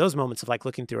back to those moments of like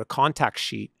looking through a contact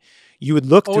sheet, you would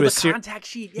look through contact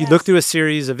sheet. Yes. You'd look through a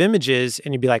series of images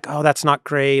and you'd be like, oh, that's not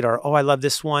great. Or, oh, I love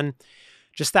this one.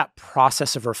 Just that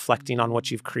process of reflecting on what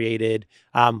you've created.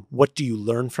 What do you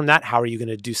learn from that? How are you going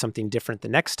to do something different the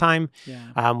next time?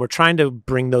 Yeah. We're trying to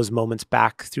bring those moments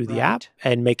back through the app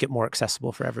and make it more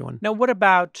accessible for everyone. Now, what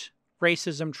about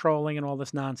racism, trolling, and all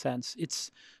this nonsense?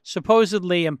 It's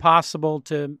supposedly impossible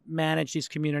to manage these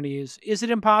communities. Is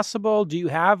it impossible? Do you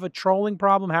have a trolling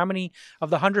problem? How many of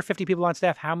the 150 people on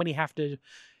staff, how many have to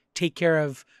take care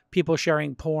of people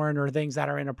sharing porn or things that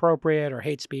are inappropriate or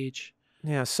hate speech?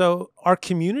 Yeah, so our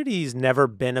community's never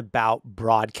been about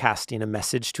broadcasting a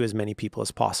message to as many people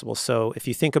as possible. So if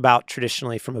you think about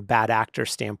traditionally from a bad actor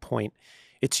standpoint,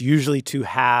 it's usually to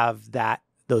have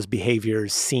those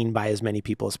behaviors seen by as many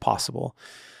people as possible.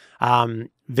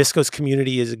 VSCO's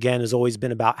community has always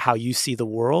been about how you see the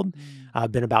world,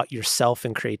 been about yourself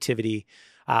and creativity.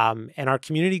 And our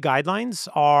community guidelines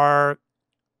are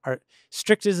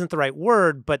strict isn't the right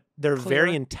word, but they're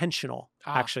very intentional,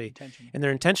 actually. Intentional. And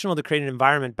they're intentional to create an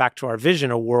environment, back to our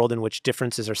vision, a world in which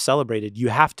differences are celebrated. You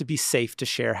have to be safe to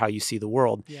share how you see the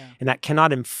world. Yeah. And that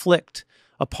cannot inflict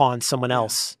upon someone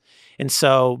else. And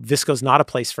so VSCO's not a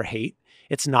place for hate.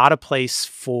 It's not a place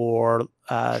for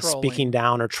speaking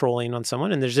down or trolling on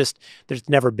someone. And there's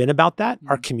never been about that.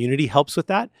 Our community helps with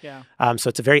that. Yeah. So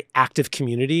it's a very active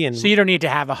community. And so you don't need to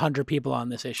have 100 people on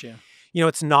this issue. You know,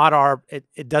 it's not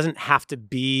it doesn't have to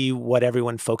be what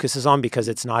everyone focuses on because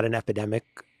it's not an epidemic.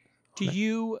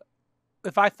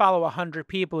 If I follow 100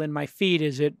 people in my feed,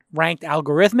 is it ranked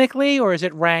algorithmically or is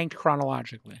it ranked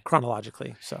chronologically?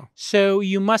 Chronologically, So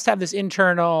you must have this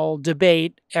internal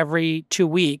debate every 2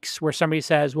 weeks where somebody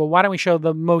says, well, why don't we show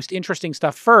the most interesting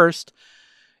stuff first?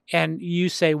 And you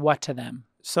say what to them?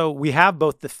 So we have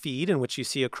both the feed in which you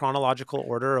see a chronological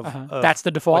order of... That's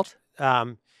the default?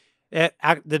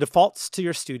 The default's to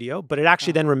your studio, but it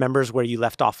actually then remembers where you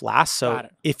left off last. So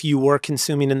if you were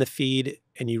consuming in the feed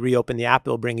and you reopen the app,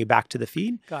 it'll bring you back to the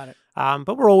feed. Got it.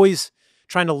 But we're always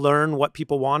trying to learn what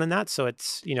people want in that. So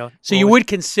it's, So you would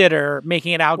consider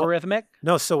making it algorithmic?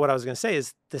 No. So what I was going to say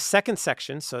is the second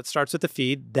section, so it starts with the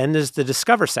feed, then there's the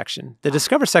discover section. The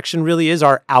discover section really is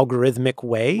our algorithmic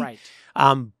way. Right.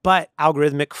 But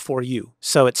algorithmic for you.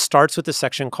 So it starts with a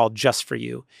section called Just For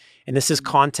You. And this is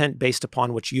content based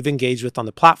upon what you've engaged with on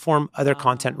the platform, other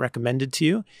content recommended to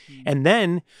you. And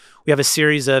then we have a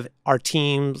series of our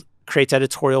team creates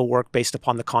editorial work based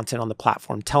upon the content on the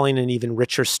platform, telling an even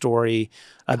richer story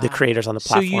of the creators on the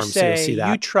platform. So you say you'll see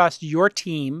that. You trust your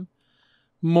team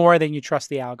more than you trust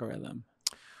the algorithm.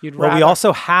 Well, we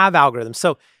also have algorithms.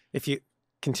 So if you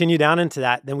continue down into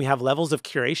that, then we have levels of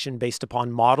curation based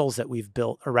upon models that we've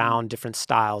built around different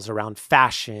styles, around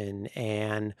fashion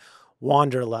and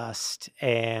wanderlust,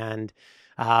 and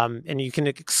you can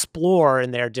explore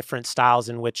in there different styles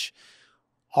in which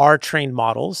our trained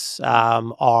models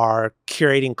are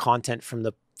curating content from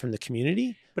the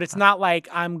community. But it's not like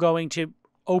I'm going to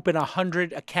open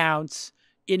 100 accounts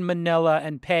in Manila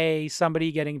and pay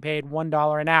somebody getting paid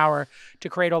 $1 an hour to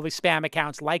create all these spam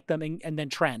accounts, like them, and then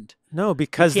trend. No,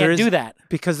 because you can't do that.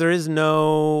 Because there is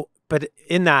no. But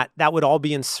in that would all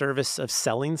be in service of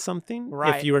selling something.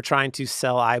 Right. If you were trying to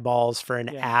sell eyeballs for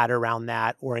an ad around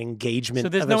that or engagement. So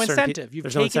there's no incentive.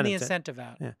 You've taken the incentive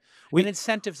out. Yeah. And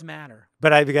incentives matter.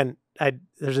 But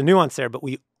there's a nuance there, but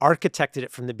we architected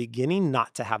it from the beginning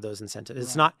not to have those incentives.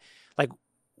 It's not like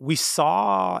we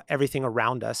saw everything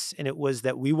around us, and it was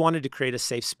that we wanted to create a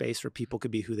safe space where people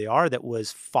could be who they are that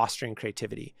was fostering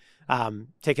creativity.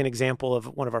 Take an example of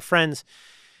one of our friends.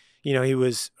 You know,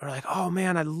 we're like, oh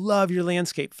man, I love your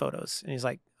landscape photos. And he's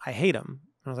like, I hate them.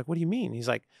 And I was like, what do you mean? He's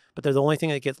like, but they're the only thing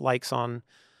that gets likes on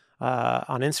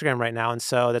Instagram right now. And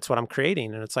so that's what I'm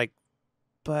creating. And it's like,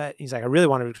 but he's like, I really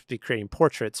want to be creating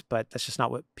portraits, but that's just not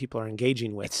what people are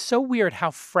engaging with. It's so weird how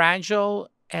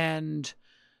fragile and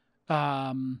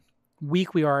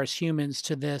weak we are as humans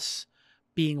to this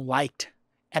being liked.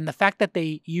 And the fact that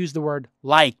they use the word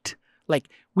liked, like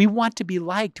we want to be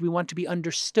liked, we want to be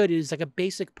understood. It is like a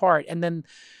basic part. And then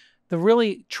the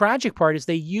really tragic part is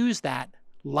they use that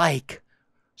like.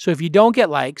 So if you don't get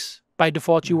likes, by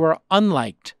default, you are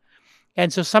unliked.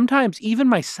 And so sometimes even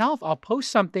myself, I'll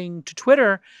post something to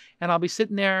Twitter and I'll be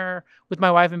sitting there with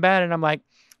my wife in bed and I'm like,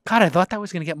 God, I thought that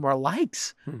was going to get more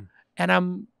likes.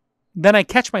 And then I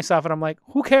catch myself and I'm like,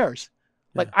 who cares?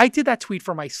 Like I did that tweet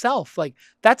for myself. Like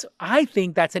I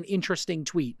think that's an interesting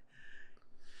tweet.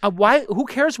 Who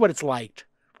cares what it's liked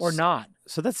or not?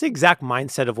 So that's the exact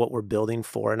mindset of what we're building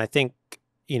for. And I think,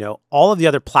 you know, all of the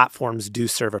other platforms do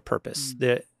serve a purpose.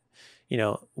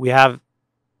 We have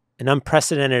an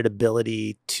unprecedented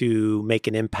ability to make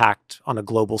an impact on a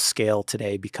global scale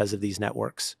today because of these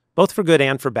networks, both for good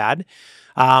and for bad.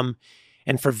 And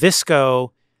for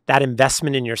VSCO, that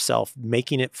investment in yourself,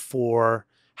 making it for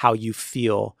how you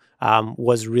feel,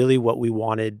 was really what we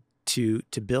wanted to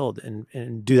build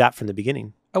and do that from the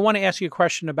beginning. I want to ask you a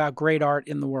question about great art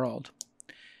in the world.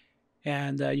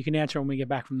 And you can answer when we get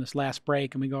back from this last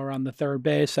break and we go around the third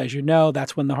base. As you know,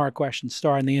 that's when the hard questions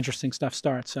start and the interesting stuff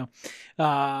starts. So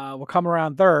we'll come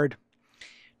around third.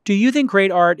 Do you think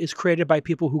great art is created by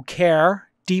people who care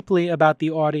deeply about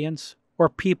the audience, or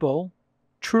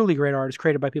truly great art is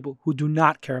created by people who do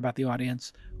not care about the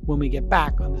audience? When we get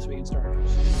back on This Week in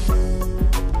Startups.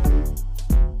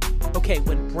 Okay,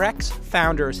 when Brex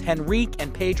founders Henrique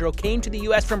and Pedro came to the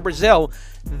U.S. from Brazil,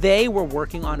 they were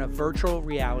working on a virtual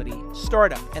reality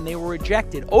startup, and they were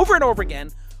rejected over and over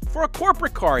again for a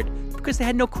corporate card because they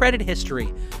had no credit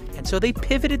history. And so they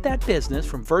pivoted that business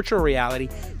from virtual reality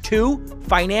to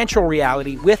financial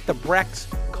reality with the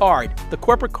Brex card, the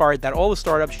corporate card that all the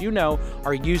startups you know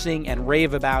are using and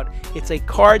rave about. It's a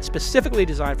card specifically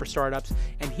designed for startups,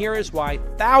 and here is why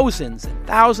thousands and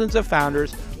thousands of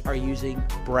founders are using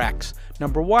Brex.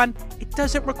 Number one, it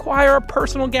doesn't require a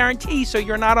personal guarantee, so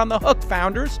you're not on the hook,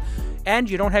 founders, and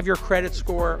you don't have your credit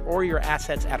score or your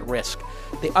assets at risk.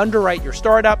 They underwrite your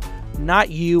startup, not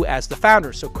you as the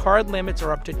founder, so card limits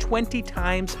are up to 20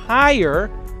 times higher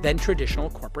than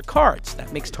traditional corporate cards.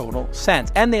 That makes total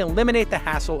sense. And they eliminate the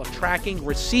hassle of tracking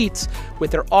receipts with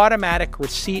their automatic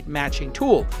receipt matching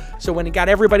tool. So when you got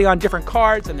everybody on different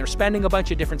cards and they're spending a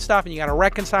bunch of different stuff and you got to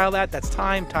reconcile that, that's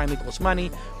time. Time equals money.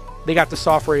 They got the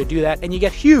software to do that, and you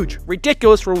get huge,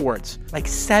 ridiculous rewards, like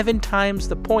 7 times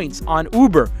the points on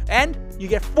Uber, and you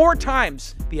get 4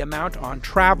 times the amount on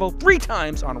travel, 3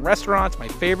 times on restaurants, my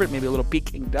favorite, maybe a little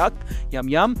Peking duck, yum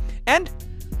yum, and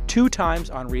 2 times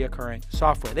on reoccurring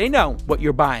software. They know what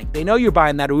you're buying. They know you're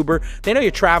buying that Uber. They know you're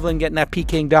traveling, getting that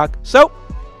Peking duck. So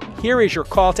here is your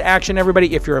call to action,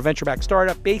 everybody. If you're a venture-backed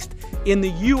startup based in the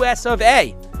US of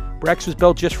A, Brex was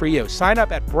built just for you. Sign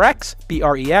up at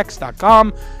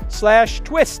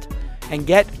brex.com/twist and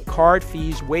get card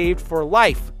fees waived for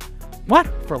life. What?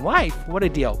 For life? What a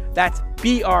deal. That's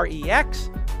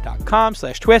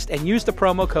brex.com/twist and use the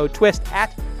promo code TWIST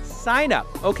at sign up.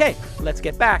 Okay, let's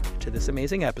get back to this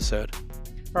amazing episode.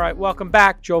 All right, welcome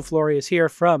back. Joel Flory is here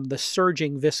from the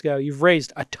surging VSCO. You've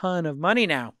raised a ton of money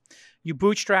now. You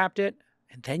bootstrapped it,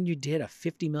 and then you did a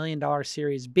 $50 million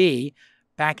Series B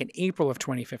back in April of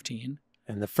 2015.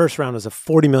 And the first round was a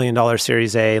 $40 million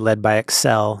Series A led by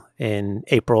Excel in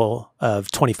April of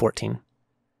 2014.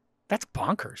 That's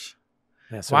bonkers.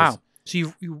 Yeah, so wow.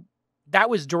 So you that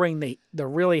was during the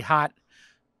really hot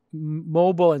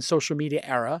mobile and social media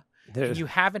era. And you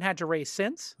haven't had to raise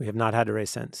since? We have not had to raise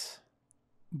since.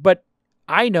 But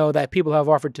I know that people have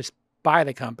offered to buy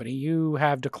the company. You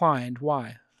have declined.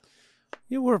 Why?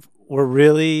 Yeah, we're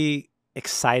really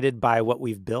excited by what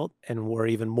we've built, and we're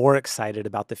even more excited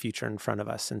about the future in front of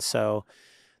us. And so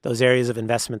those areas of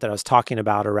investment that I was talking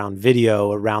about around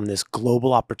video, around this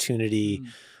global opportunity,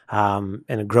 and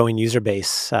a growing user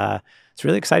base, it's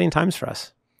really exciting times for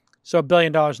us. So $1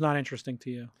 billion not interesting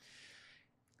to you?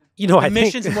 I think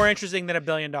mission's more interesting than $1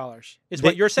 billion, is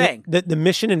what you're saying. The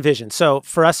mission and vision. So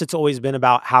for us, it's always been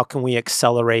about how can we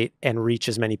accelerate and reach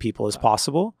as many people as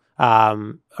possible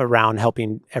around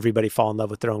helping everybody fall in love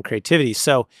with their own creativity.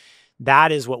 So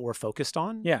that is what we're focused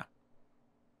on. Yeah.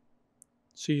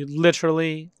 So you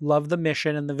literally love the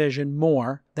mission and the vision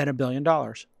more than $1 billion.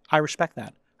 I respect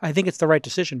that. I think it's the right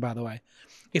decision, by the way.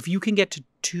 If you can get to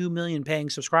 2 million paying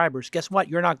subscribers, guess what?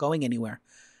 You're not going anywhere.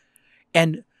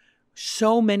 And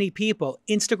so many people,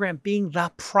 Instagram being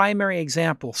the primary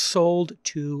example, sold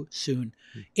too soon.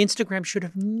 Instagram should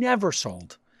have never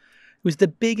sold. It was the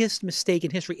biggest mistake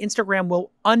in history. Instagram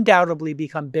will undoubtedly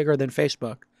become bigger than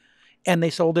Facebook. And they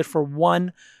sold it for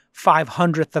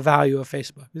 1/500th the value of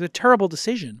Facebook. It was a terrible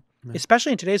decision,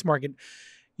 especially in today's market.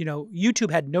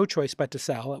 YouTube had no choice but to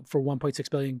sell for $1.6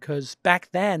 billion because back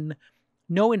then,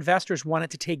 no investors wanted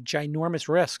to take ginormous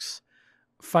risks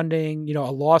funding,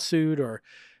 a lawsuit or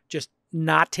just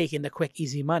not taking the quick,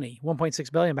 easy money.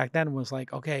 $1.6 billion back then was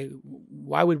like, okay,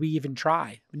 why would we even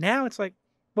try? Now it's like,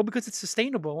 well, because it's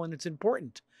sustainable and it's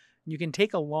important. You can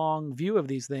take a long view of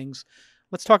these things.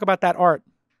 Let's talk about that art.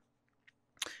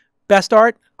 Best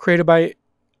art created by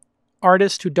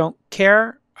artists who don't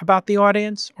care about the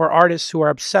audience or artists who are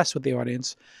obsessed with the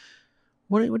audience.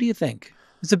 What do you think?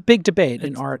 It's a big debate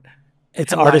in art.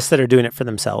 It's artists that are doing it for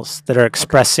themselves, that are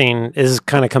expressing, is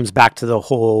kind of comes back to the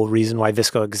whole reason why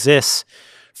VSCO exists,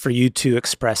 for you to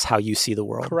express how you see the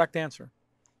world. Correct answer.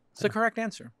 It's the correct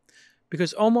answer.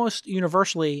 Because almost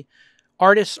universally,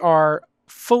 artists are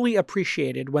fully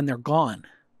appreciated when they're gone.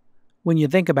 When you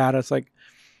think about it, it's like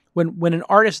when an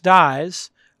artist dies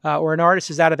or an artist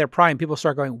is out of their prime, people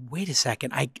start going, wait a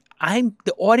second,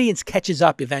 the audience catches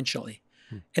up eventually.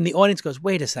 And the audience goes,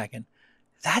 wait a second,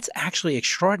 that's actually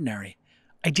extraordinary.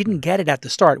 I didn't get it at the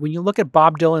start. When you look at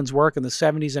Bob Dylan's work in the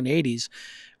 70s and 80s,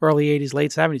 early 80s, late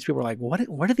 70s, people are like,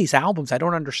 what are these albums? I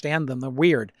don't understand them. They're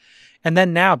weird. And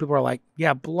then now people are like,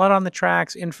 yeah, Blood on the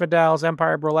Tracks, Infidels,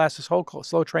 Empire Burlesque, this whole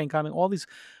Slow Train Coming, all these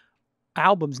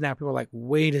albums now, people are like,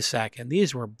 wait a second,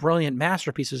 these were brilliant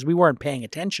masterpieces. We weren't paying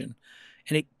attention.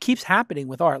 And it keeps happening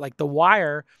with art. Like The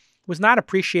Wire was not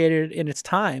appreciated in its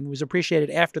time. It was appreciated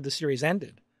after the series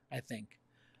ended, I think.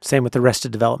 Same with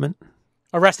Arrested Development.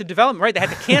 Arrested Development, right? They had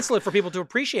to cancel it for people to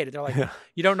appreciate it. They're like,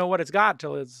 you don't know what it's got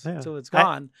till it's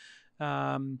gone.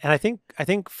 And I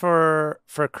think for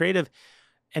a creative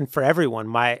and for everyone,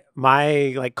 my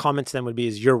like comment to them would be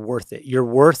is you're worth it. You're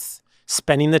worth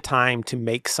spending the time to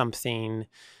make something,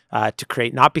 to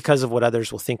create, not because of what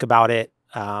others will think about it,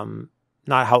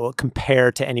 not how it will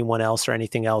compare to anyone else or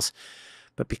anything else,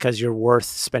 but because you're worth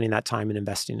spending that time and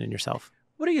investing in yourself.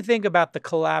 What do you think about the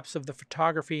collapse of the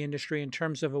photography industry in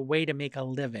terms of a way to make a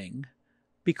living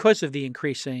because of the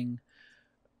increasing,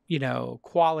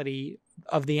 quality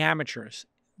of the amateurs?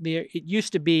 It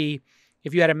used to be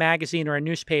if you had a magazine or a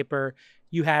newspaper,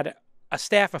 you had a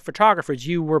staff of photographers.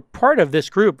 You were part of this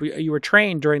group. You were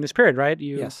trained during this period, right?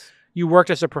 Yes. You worked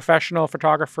as a professional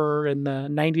photographer in the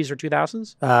 90s or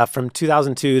 2000s? From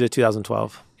 2002 to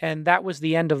 2012. And that was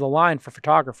the end of the line for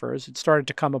photographers. It started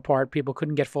to come apart. People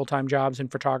couldn't get full-time jobs in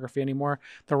photography anymore.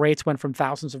 The rates went from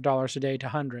thousands of dollars a day to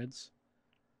hundreds.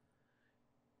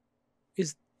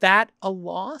 Is that a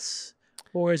loss?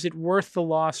 Or is it worth the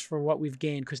loss for what we've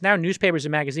gained? Because now newspapers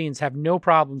and magazines have no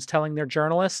problems telling their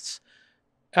journalists,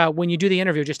 when you do the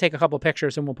interview, just take a couple of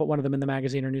pictures and we'll put one of them in the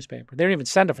magazine or newspaper. They don't even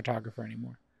send a photographer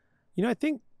anymore. I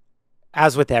think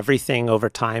as with everything over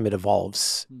time, it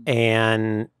evolves.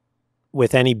 And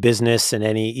with any business and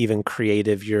any even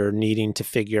creative, you're needing to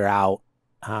figure out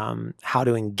how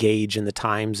to engage in the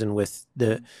times and with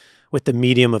the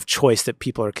medium of choice that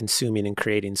people are consuming and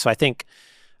creating. So I think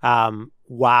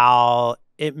while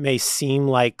it may seem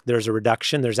like there's a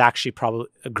reduction, there's actually probably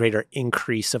a greater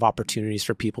increase of opportunities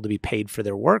for people to be paid for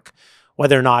their work,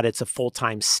 whether or not it's a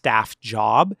full-time staff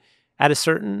job at a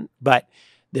certain, but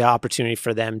the opportunity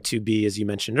for them to be, as you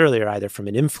mentioned earlier, either from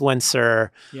an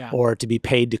influencer or to be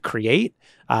paid to create.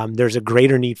 There's a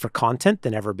greater need for content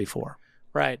than ever before.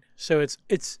 Right. So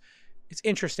it's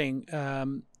interesting.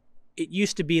 It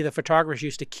used to be the photographers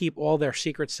used to keep all their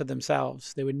secrets to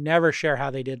themselves. They would never share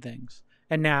how they did things.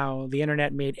 And now the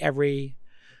internet made every,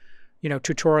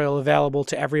 tutorial available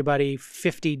to everybody.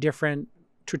 50 different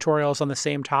tutorials on the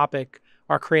same topic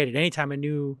are created. Anytime a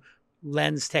new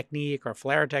lens technique or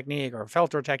flare technique or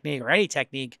filter technique or any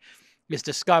technique is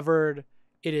discovered,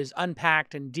 it is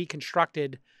unpacked and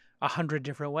deconstructed 100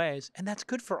 different ways. And that's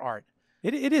good for art.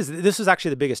 It is. This was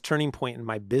actually the biggest turning point in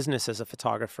my business as a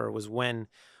photographer, was when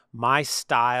my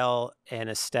style and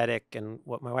aesthetic and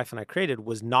what my wife and I created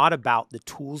was not about the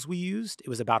tools we used. It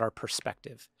was about our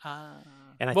perspective.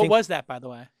 And what was that, by the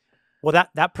way? Well,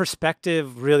 that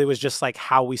perspective really was just like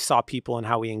how we saw people and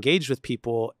how we engaged with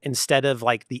people, instead of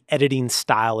like the editing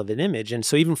style of an image. And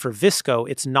so even for VSCO,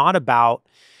 it's not about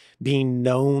being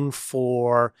known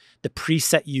for the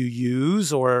preset you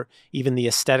use or even the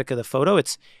aesthetic of the photo.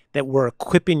 It's that we're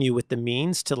equipping you with the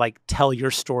means to like tell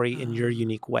your story in your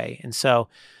unique way. And so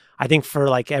I think for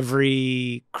like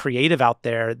every creative out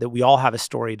there, that we all have a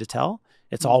story to tell.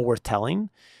 It's all worth telling.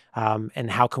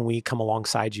 And how can we come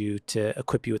alongside you to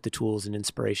equip you with the tools and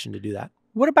inspiration to do that?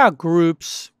 What about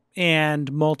groups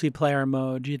and multiplayer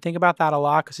mode? Do you think about that a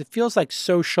lot? Because it feels like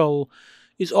social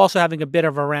is also having a bit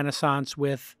of a renaissance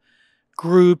with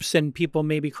groups and people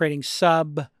maybe creating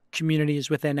sub communities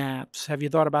within apps. Have you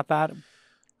thought about that?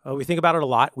 We think about it a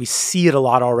lot. We see it a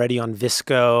lot already on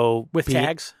VSCO. With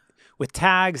tags? With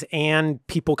tags and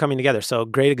people coming together. So a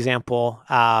great example,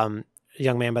 a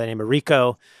young man by the name of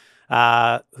Rico,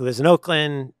 who lives in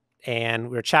Oakland, and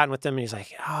we were chatting with him, and he's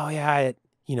like, oh yeah, I,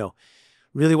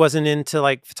 really wasn't into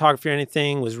like photography or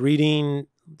anything, was reading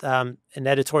an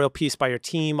editorial piece by your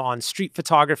team on street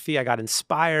photography. I got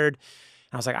inspired.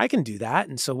 And I was like, I can do that.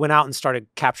 And so went out and started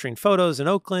capturing photos in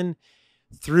Oakland.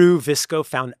 Through VSCO,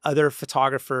 found other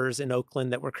photographers in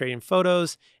Oakland that were creating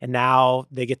photos. And now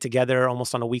they get together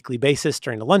almost on a weekly basis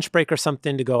during a lunch break or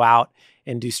something to go out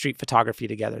and do street photography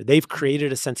together. They've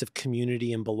created a sense of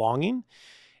community and belonging.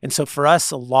 And so for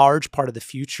us, a large part of the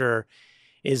future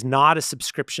is not a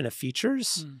subscription of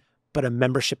features, but a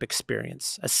membership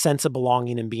experience, a sense of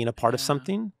belonging and being a part of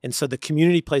something. And so the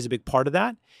community plays a big part of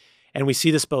that. And we see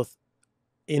this both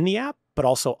in the app, but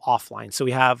also offline. So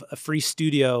we have a free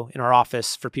studio in our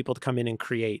office for people to come in and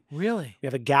create. Really? We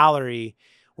have a gallery.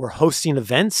 We're hosting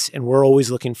events, and we're always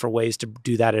looking for ways to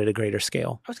do that at a greater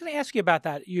scale. I was going to ask you about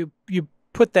that. You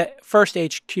put the first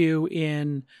HQ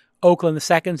in Oakland, the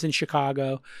second's in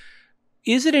Chicago.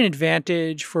 Is it an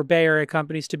advantage for Bay Area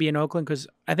companies to be in Oakland? Because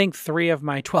I think 3 of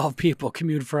my 12 people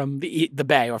commute from the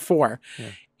Bay, or 4. Yeah.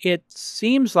 It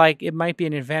seems like it might be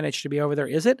an advantage to be over there.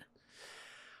 Is it?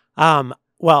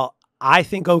 Well, I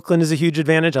think Oakland is a huge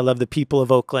advantage. I love the people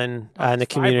of Oakland and the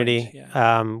community.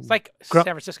 It's like San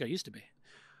Francisco used to be.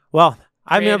 Well,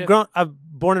 I'm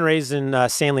born and raised in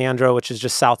San Leandro, which is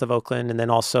just south of Oakland, and then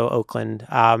also Oakland.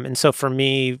 And so for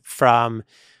me, from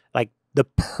like the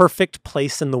perfect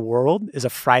place in the world is a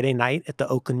Friday night at the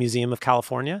Oakland Museum of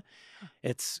California.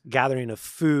 It's gathering of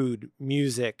food,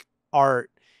 music, art,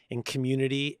 and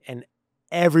community, and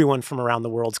everyone from around the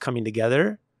world's coming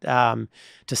together to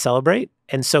celebrate.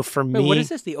 And so for me, what is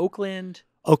this? The Oakland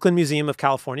Museum of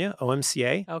California,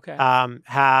 OMCA. Okay.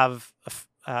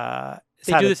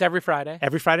 They do this every Friday.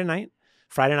 Every Friday night.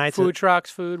 Friday nights. Food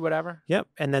trucks, food, whatever. Yep.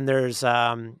 And then there's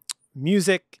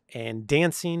music and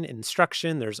dancing,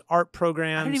 instruction. There's art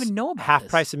programs. I didn't even know about half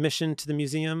this. Price admission to the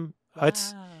museum. Wow.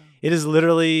 It is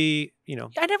literally,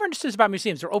 I never understood this about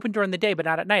museums. They're open during the day, but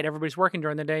not at night. Everybody's working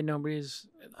during the day. Nobody's.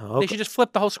 Okay. They should just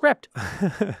flip the whole script.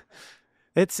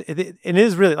 It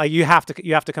is really like you have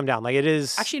to come down. Like it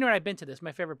is. Actually, I've been to this.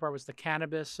 My favorite part was the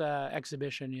cannabis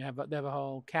exhibition. They have a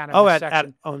whole cannabis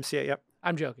section. At OMCA. Yep.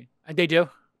 I'm joking. They do.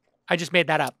 I just made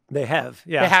that up. They have.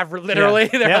 Yeah. They have literally.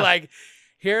 Yeah. They're like,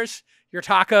 here's your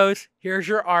tacos. Here's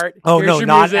your art. Oh here's no, your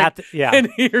not music, at the, yeah. And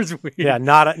here's weed. Yeah,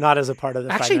 not as a part of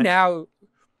the. Actually, now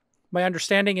my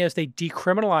understanding is they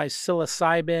decriminalized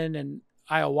psilocybin and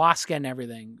ayahuasca and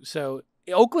everything. So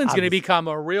Oakland's going to become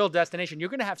a real destination. You're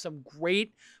going to have some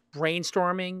great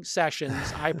brainstorming sessions,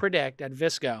 I predict, at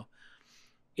VSCO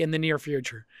in the near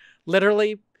future.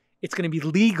 Literally, it's going to be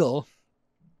legal.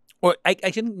 Or I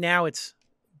think now it's,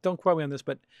 don't quote me on this,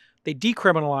 but they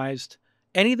decriminalized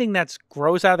anything that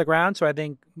grows out of the ground. So I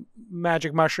think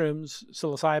magic mushrooms,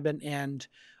 psilocybin, and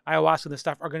ayahuasca and this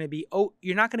stuff are going to be,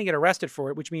 you're not going to get arrested for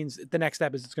it, which means the next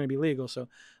step is it's going to be legal. So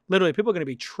literally, people are going to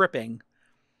be tripping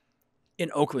in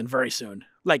Oakland very soon,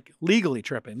 like legally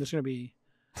tripping. There's going to be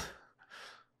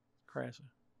crazy.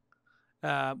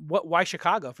 Why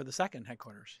Chicago for the second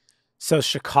headquarters? So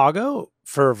Chicago,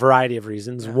 for a variety of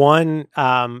reasons. Yeah. One,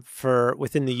 for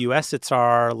within the U.S., it's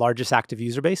our largest active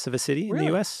user base of a city in the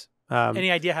U.S.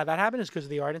 Any idea how that happened? Is because of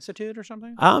the Art Institute or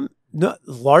something? No,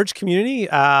 large community.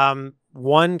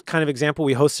 One kind of example,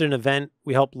 we hosted an event.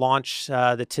 We helped launch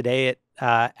the Today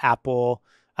at Apple.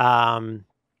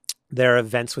 Their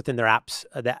events within their apps,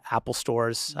 the Apple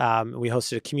stores. We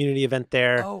hosted a community event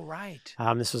there. Oh, right.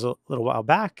 This was a little while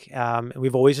back. And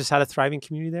we've always just had a thriving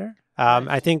community there.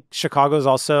 I think Chicago is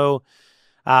also,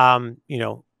 you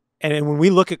know, and when we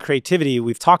look at creativity,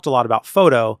 we've talked a lot about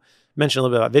photo, mentioned a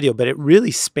little bit about video, but it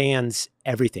really spans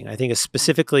everything. I think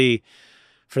specifically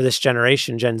for this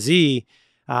generation, Gen Z,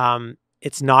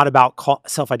 it's not about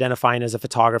self-identifying as a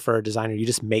photographer or designer. You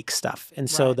just make stuff. And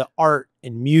so the art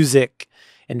and music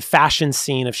and fashion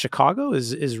scene of Chicago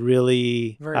is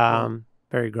really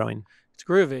very growing. It's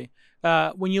groovy.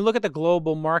 When you look at the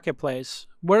global marketplace,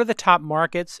 what are the top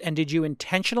markets? And did you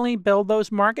intentionally build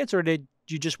those markets, or did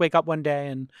you just wake up one day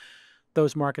and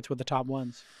those markets were the top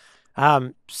ones?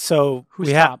 So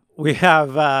who's top? We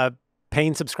have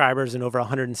paying subscribers in over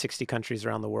 160 countries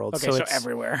around the world. Okay, so it's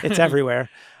everywhere. It's everywhere.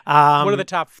 What are the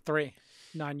top 3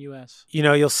 non-US? You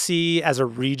know, you'll see as a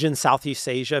region, Southeast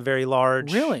Asia, very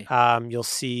large. Really? You'll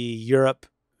see Europe,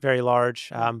 very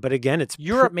large. But again,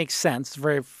 Europe makes sense. It's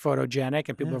very photogenic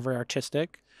and people are very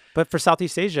artistic. But for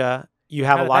Southeast Asia, you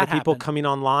have a lot of people coming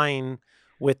online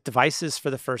with devices for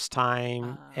the first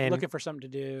time and looking for something to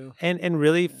do, and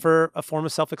really for a form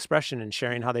of self-expression and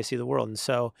sharing how they see the world. And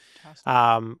so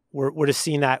we're just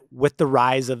seeing that with the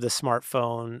rise of the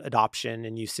smartphone adoption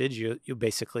and usage, you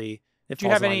basically, do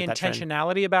you have any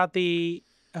intentionality about the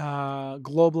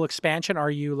global expansion?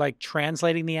 Are you like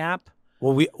translating the app?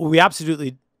 Well, we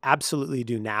absolutely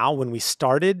do now. When we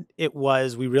started,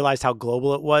 we realized how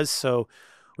global it was. So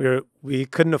we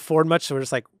couldn't afford much. So we're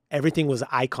just like, everything was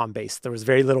icon based. There was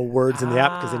very little words in the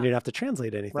app because they didn't have to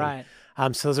translate anything. Right.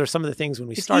 So those are some of the things when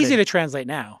we started. It's easy to translate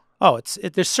now. Oh,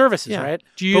 there's services, right?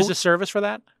 Do you use a service for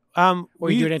that? Or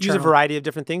you do it use a variety of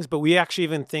different things, but we actually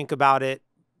even think about it.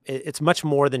 It's much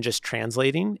more than just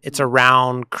translating. It's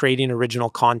around creating original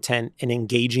content and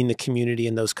engaging the community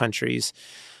in those countries.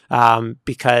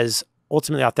 Because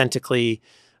ultimately, authentically,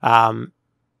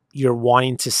 you're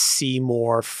wanting to see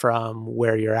more from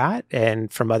where you're at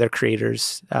and from other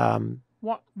creators.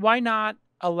 Why not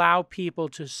allow people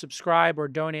to subscribe or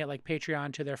donate like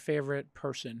Patreon to their favorite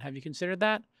person? Have you considered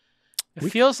that? It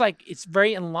feels like it's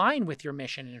very in line with your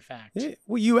mission, in fact.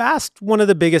 Well, you asked one of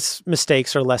the biggest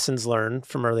mistakes or lessons learned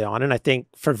from early on. And I think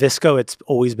for VSCO, it's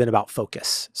always been about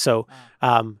focus. So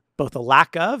both a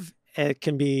lack of, it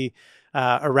can be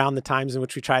around the times in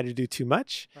which we try to do too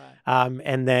much. Right.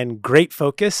 And then great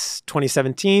focus,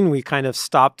 2017, we kind of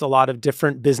stopped a lot of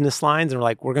different business lines and we're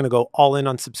like, we're going to go all in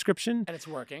on subscription. And it's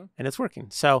working.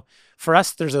 So for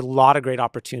us, there's a lot of great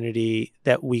opportunity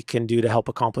that we can do to help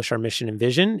accomplish our mission and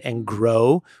vision and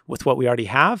grow with what we already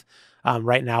have.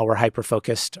 Right now, we're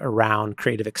hyper-focused around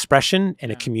creative expression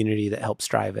and a community that helps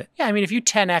drive it. Yeah, I mean, if you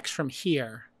 10x from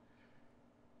here,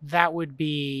 that would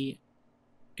be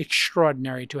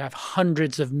extraordinary to have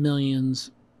hundreds of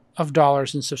millions of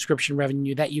dollars in subscription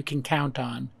revenue that you can count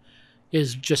on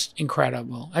is just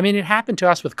incredible. I mean, it happened to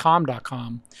us with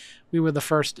com.com. We were the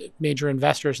first major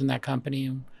investors in that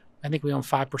company. I think we own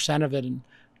 5% of it, and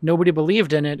nobody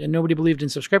believed in it, and nobody believed in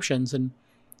subscriptions. And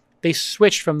they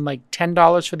switched from like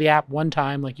 $10 for the app one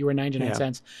time, like you were 99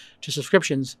 cents, to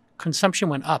subscriptions. Consumption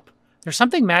went up. There's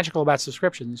something magical about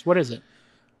subscriptions. What is it?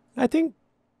 I think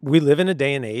we live in a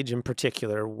day and age in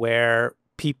particular where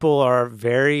people are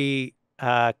very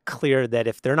clear that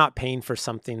if they're not paying for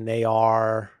something, they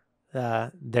are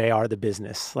the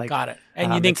business. Like, got it.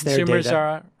 And you think consumers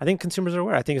are? I think consumers are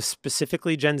aware. I think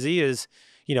specifically Gen Z is,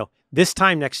 this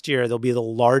time next year, they'll be the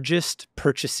largest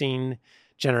purchasing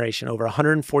generation, over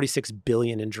 146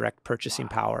 billion in direct purchasing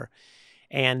power.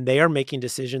 And they are making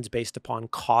decisions based upon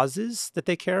causes that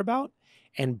they care about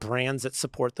and brands that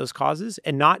support those causes.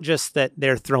 And not just that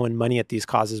they're throwing money at these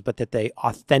causes, but that they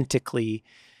authentically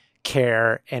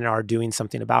care and are doing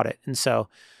something about it. And so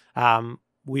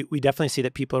we definitely see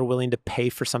that people are willing to pay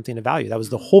for something of value. That was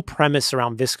the whole premise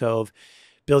around VSCO, of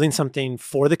building something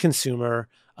for the consumer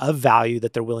of value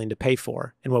that they're willing to pay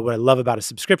for. And what I love about a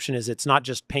subscription is it's not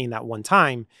just paying that one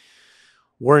time.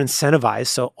 We're incentivized.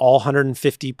 So all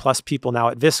 150 plus people now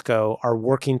at VSCO are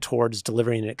working towards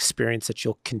delivering an experience that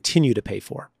you'll continue to pay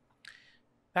for.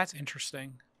 That's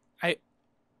interesting. It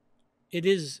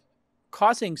is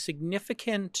causing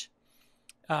significant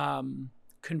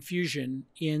confusion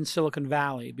in Silicon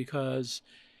Valley because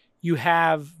you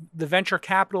have the venture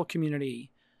capital community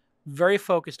very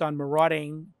focused on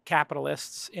marauding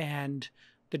capitalists and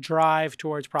the drive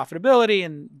towards profitability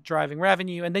and driving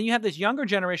revenue. And then you have this younger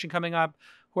generation coming up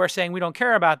who are saying, we don't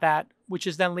care about that, which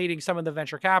is then leading some of the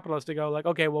venture capitalists to go like,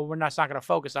 okay, well, we're not going to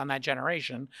focus on that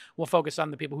generation. We'll focus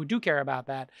on the people who do care about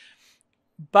that.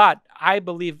 But I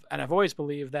believe, and I've always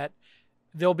believed, that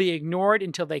they'll be ignored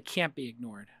until they can't be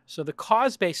ignored. So the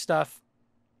cause-based stuff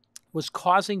was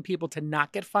causing people to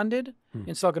not get funded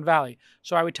in Silicon Valley.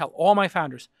 So I would tell all my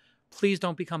founders, please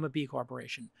don't become a B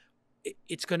corporation.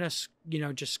 it's going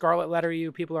to, just scarlet letter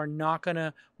you. People are not going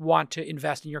to want to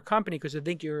invest in your company because they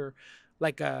think you're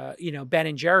like, Ben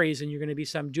and Jerry's and you're going to be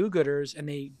some do-gooders, and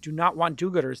they do not want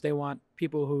do-gooders. They want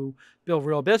people who build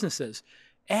real businesses.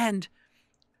 And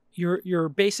you're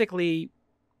basically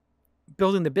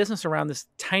building the business around this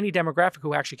tiny demographic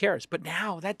who actually cares. But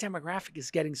now that demographic is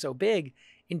getting so big.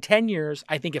 In 10 years,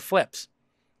 I think it flips,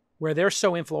 where they're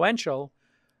so influential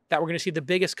that we're going to see the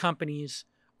biggest companies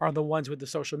are the ones with the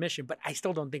social mission. But I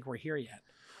still don't think we're here yet.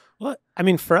 Well, I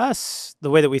mean, for us, the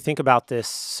way that we think about this,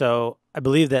 so I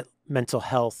believe that mental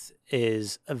health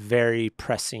is a very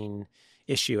pressing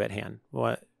issue at hand.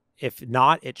 If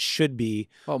not, it should be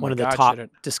one of the top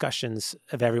discussions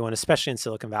of everyone, especially in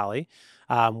Silicon Valley,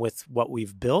 with what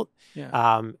we've built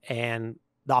and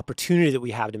the opportunity that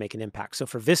we have to make an impact. So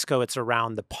for VSCO, it's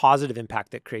around the positive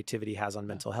impact that creativity has on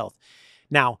mental health.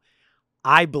 Now,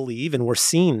 I believe, and we're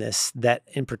seeing this, that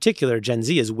in particular, Gen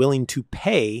Z is willing to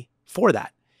pay for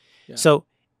that. Yeah. So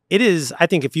it is, I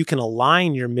think, if you can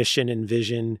align your mission and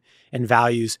vision and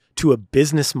values to a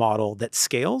business model that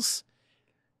scales.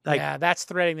 That's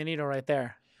threading the needle right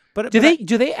there. But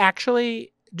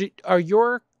are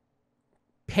your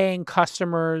paying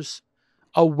customers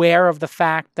aware of the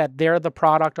fact that they're the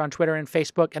product on Twitter and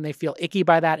Facebook, and they feel icky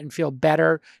by that and feel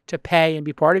better to pay and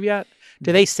be part of it?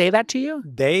 Do they say that to you?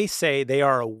 They say they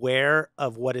are aware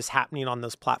of what is happening on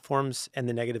those platforms and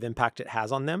the negative impact it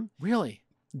has on them. Really?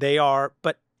 They are,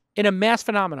 but in a mass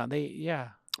phenomenon,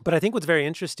 But I think what's very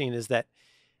interesting is that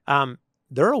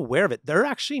they're aware of it. They're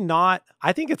actually not,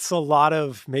 I think it's a lot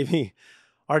of maybe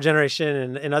our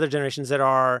generation and other generations that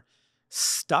are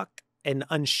stuck and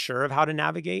unsure of how to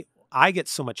navigate. I get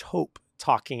so much hope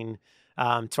talking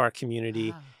to our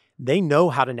community. Wow. They know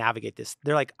how to navigate this.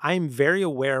 They're like, I'm very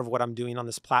aware of what I'm doing on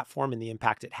this platform and the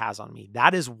impact it has on me.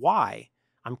 That is why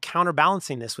I'm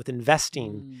counterbalancing this with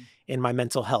investing in my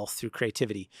mental health through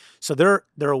creativity. So they're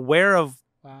aware of,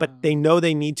 but they know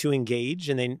they need to engage,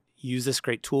 and they use this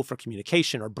great tool for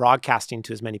communication or broadcasting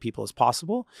to as many people as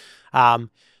possible.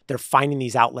 They're finding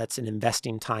these outlets and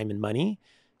investing time and money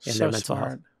in their mental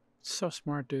health. So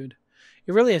smart, dude.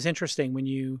 It really is interesting when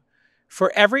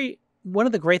one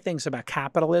of the great things about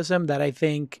capitalism that I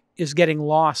think is getting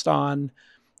lost on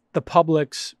the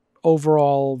public's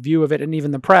overall view of it, and even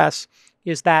the press,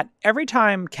 is that every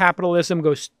time capitalism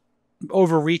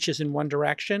overreaches in one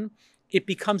direction, it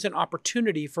becomes an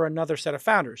opportunity for another set of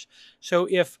founders. So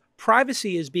if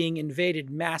privacy is being invaded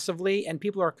massively and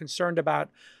people are concerned about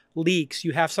leaks,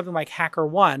 you have something like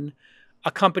HackerOne,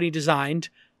 a company designed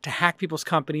to hack people's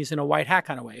companies in a white hat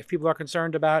kind of way. If people are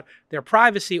concerned about their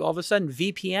privacy, all of a sudden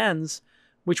VPNs,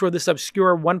 which were this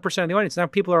obscure 1% of the audience, now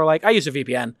people are like, I use a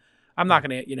VPN. I'm not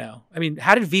going to,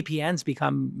 how did VPNs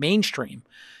become mainstream?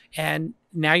 And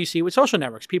now you see with social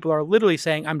networks, people are literally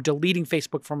saying, I'm deleting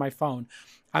Facebook from my phone.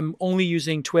 I'm only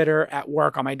using Twitter at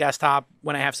work on my desktop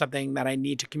when I have something that I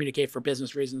need to communicate for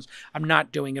business reasons. I'm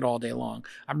not doing it all day long.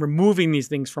 I'm removing these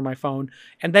things from my phone.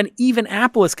 And then even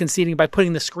Apple is conceding by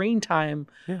putting the screen time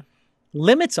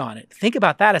limits on it. Think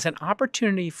about that as an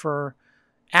opportunity for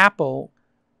Apple.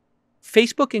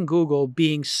 Facebook and Google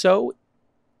being so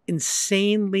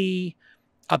insanely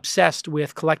obsessed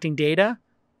with collecting data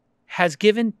has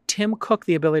given Tim Cook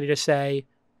the ability to say,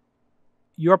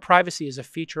 your privacy is a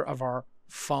feature of our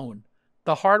phone.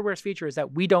 The hardware's feature is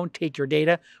that we don't take your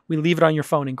data. We leave it on your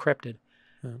phone encrypted.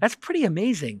 Yeah. That's pretty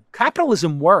amazing.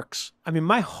 Capitalism works. I mean,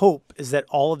 my hope is that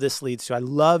all of this leads to, I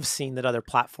love seeing that other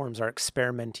platforms are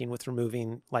experimenting with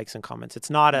removing likes and comments. It's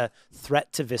not a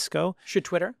threat to VSCO. Should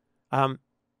Twitter? I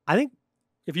think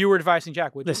if you were advising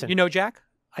Jack, would you know Jack?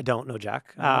 I don't know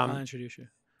Jack. I'll introduce you.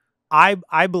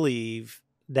 I believe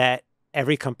that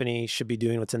every company should be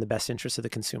doing what's in the best interest of the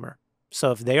consumer.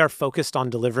 So if they are focused on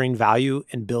delivering value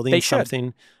and building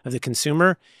something of the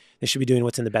consumer, they should be doing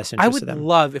what's in the best interest of them. I would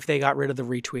love if they got rid of the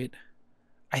retweet.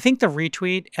 I think the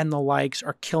retweet and the likes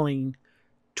are killing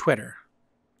Twitter.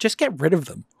 Just get rid of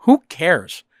them. Who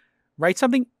cares? Write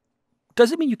something.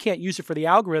 Doesn't mean you can't use it for the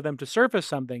algorithm to surface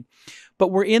something. But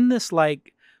we're in this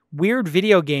weird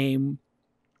video game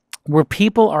where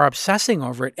people are obsessing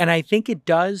over it. And I think it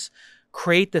does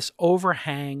create this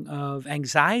overhang of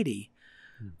anxiety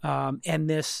and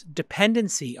this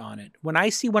dependency on it. When I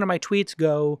see one of my tweets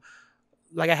go,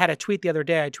 I had a tweet the other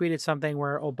day, I tweeted something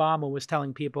where Obama was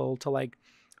telling people to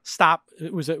stop.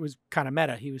 It was kind of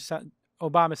meta.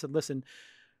 Obama said, listen,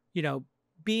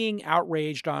 being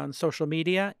outraged on social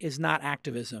media is not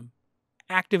activism.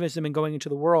 Activism and going into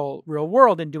the real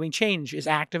world and doing change is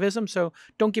activism. So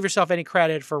don't give yourself any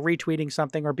credit for retweeting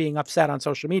something or being upset on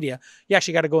social media. You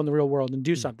actually got to go in the real world and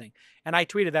do something. And I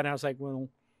tweeted that and I was like, well,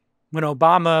 when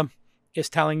Obama is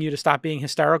telling you to stop being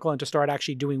hysterical and to start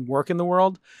actually doing work in the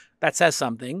world, that says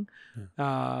something.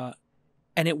 And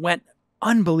it went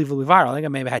unbelievably viral. I think I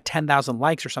maybe had 10,000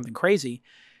 likes or something crazy.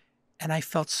 And I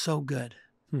felt so good.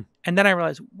 And then I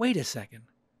realized, wait a second.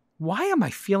 Why am I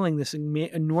feeling this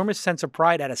enormous sense of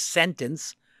pride at a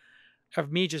sentence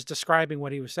of me just describing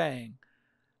what he was saying?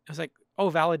 I was like, oh,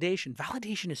 validation.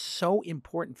 Validation is so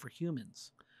important for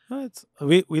humans. Well,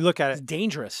 we look at It's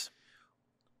dangerous.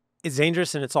 It's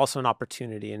dangerous, and it's also an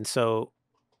opportunity. And so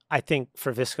I think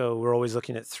for VSCO, we're always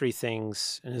looking at three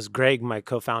things. And as Greg, my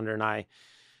co-founder, and I,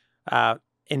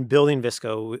 in building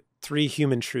VSCO, three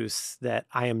human truths: that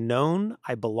I am known,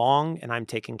 I belong, and I'm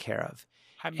taken care of.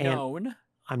 I'm known.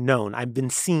 I'm known. I've been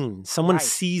seen. Someone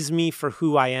sees me for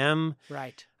who I am.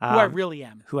 Right. Who I really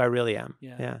am. Who I really am.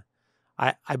 Yeah.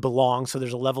 I belong. So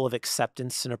there's a level of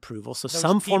acceptance and approval. So Those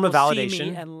some form of people see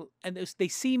validation. me and they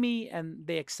see me and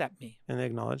they accept me. And they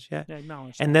acknowledge, yeah. They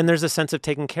acknowledge and that. then there's a sense of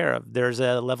taking care of. There's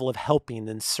a level of helping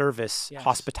and service, Yes.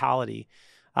 hospitality.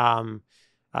 One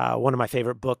of my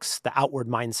favorite books, The Outward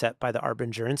Mindset by the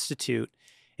Arbinger Institute.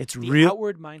 It's the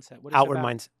outward mindset. What is outward it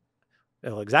about? mindset.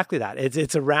 Well, exactly that.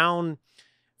 It's around,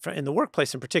 in the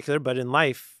workplace in particular, but in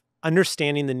life,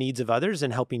 understanding the needs of others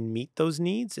and helping meet those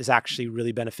needs is actually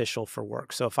really beneficial for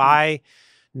work. So if I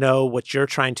know what you're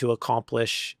trying to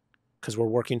accomplish, because we're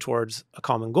working towards a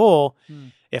common goal,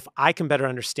 if I can better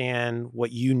understand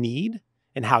what you need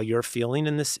and how you're feeling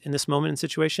in this moment and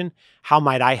situation, how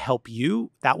might I help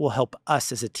you? That will help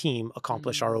us as a team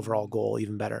accomplish our overall goal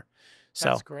even better. So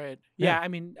That's great. Yeah, I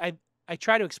mean, I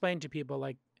try to explain to people,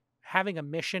 like, having a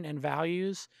mission and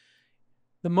values,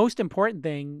 the most important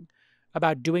thing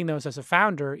about doing those as a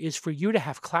founder is for you to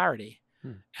have clarity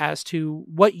as to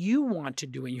what you want to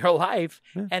do in your life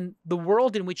and the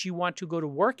world in which you want to go to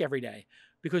work every day.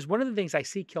 Because one of the things I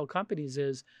see kill companies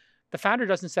is the founder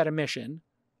doesn't set a mission.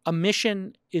 A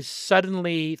mission is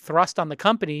suddenly thrust on the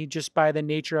company just by the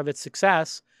nature of its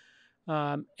success.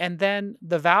 And then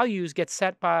the values get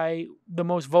set by the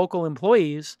most vocal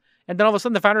employees. And then all of a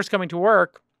sudden the founder's coming to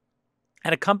work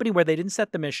at a company where they didn't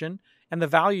set the mission and the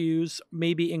values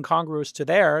may be incongruous to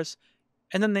theirs,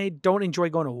 and then they don't enjoy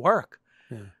going to work.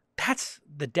 That's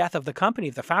the death of the company.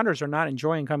 If the founders are not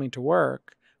enjoying coming to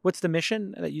work, what's the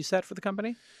mission that you set for the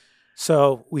company?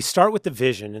 So we start with the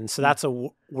vision. And so that's a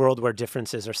world where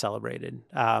differences are celebrated.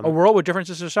 A world where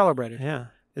differences are celebrated. Yeah.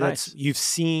 Nice. You're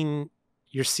seeing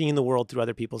the world through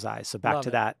other people's eyes. So back Love to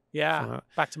it. that. Yeah.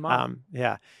 Back to mom.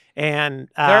 Yeah. And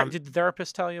did the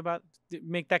therapist tell you about,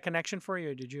 make that connection for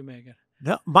you, or did you make it?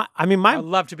 no, I'd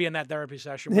love to be in that therapy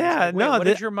session. where it's Yeah, like, no, what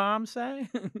did your mom say?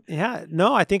 yeah,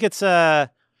 no, I think it's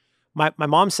my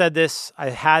mom said this. I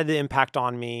had the impact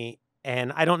on me,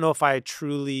 and I don't know if I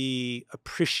truly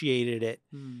appreciated it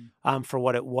for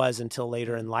what it was until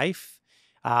later in life.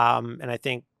 And I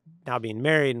think now being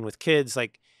married and with kids,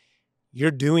 like, you're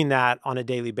doing that on a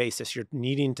daily basis. You're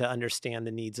needing to understand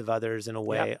the needs of others in a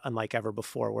way unlike ever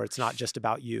before, where it's not just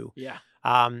about you. Yeah.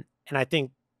 And I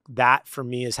think that for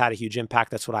me has had a huge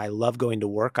impact. That's what I love going to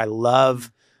work. I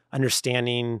love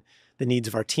understanding the needs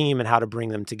of our team and how to bring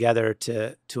them together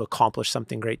to accomplish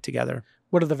something great together.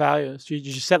 What are the values? Did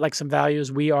you set like some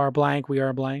values? We are blank. We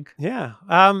are blank. Yeah.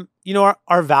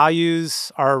 Our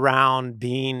values are around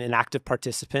being an active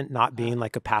participant, not being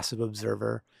like a passive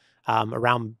observer,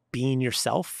 around being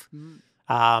yourself,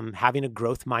 having a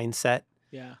growth mindset.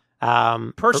 Yeah.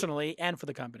 Personally and for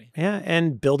the company. Yeah.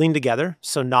 And building together.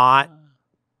 So not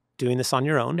doing this on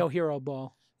your own. No hero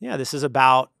ball. Yeah. This is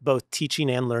about both teaching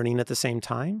and learning at the same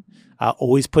time.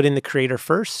 Always putting the creator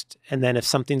first. And then if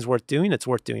something's worth doing, it's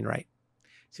worth doing right.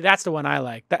 See, that's the one I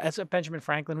like. That's Benjamin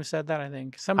Franklin who said that, I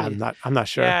think. Somebody. I'm not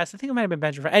sure. Yes, I think it might have been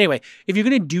Benjamin Franklin. Anyway, if you're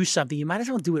going to do something, you might as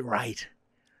well do it right.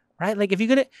 Right? Like, if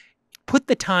you're going to put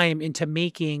the time into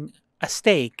making a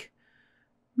steak,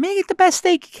 make it the best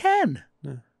steak you can.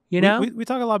 Yeah. You know? We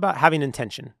talk a lot about having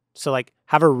intention. So, like,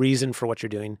 have a reason for what you're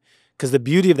doing. Because the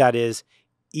beauty of that is,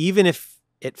 even if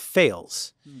it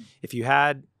fails, if you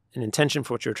had an intention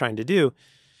for what you're trying to do,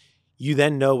 you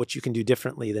then know what you can do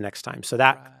differently the next time. So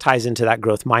that ties into that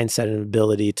growth mindset and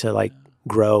ability to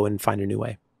grow and find a new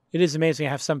way. It is amazing. I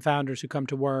have some founders who come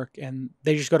to work and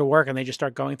they just go to work and they just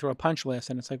start going through a punch list.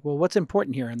 And it's like, well, what's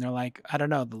important here? And they're like, I don't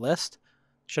know, the list.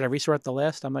 Should I resort the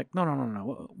list? I'm like,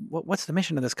 no. What's the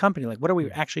mission of this company? Like, what are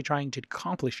we actually trying to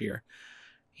accomplish here?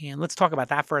 And let's talk about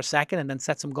that for a second and then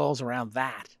set some goals around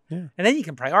that. Yeah. And then you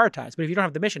can prioritize. But if you don't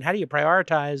have the mission, how do you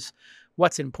prioritize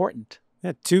what's important?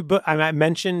 Yeah, two books. I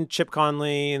mentioned Chip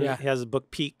Conley, and he has a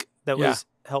book, Peak, that was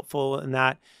helpful in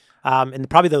that. And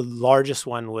probably the largest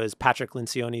one was Patrick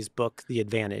Lencioni's book, The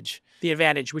Advantage. The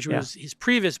Advantage, which was his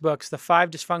previous books, The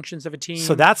 5 Dysfunctions of a Team.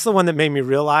 So that's the one that made me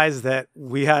realize that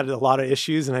we had a lot of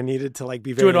issues and I needed to like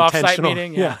be very do an intentional. Off-site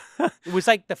meeting. Yeah. It was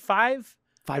like the 5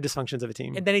 dysfunctions of a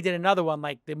team. And then he did another one,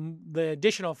 like the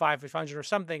additional 5 dysfunctions or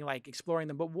something, like exploring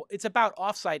them. But it's about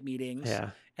off-site meetings. Yeah.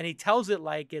 And he tells it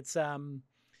like it's a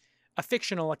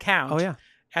fictional account. Oh, yeah.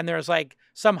 And there's like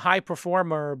some high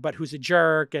performer, but who's a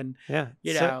jerk. And,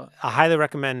 you know. I highly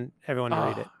recommend everyone to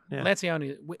read it. Yeah.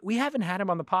 Lancioni, we haven't had him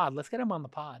on the pod. Let's get him on the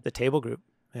pod. The Table Group.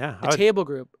 Yeah. The Table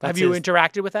Group. Have you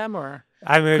interacted with them? Or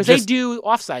I mean, because they do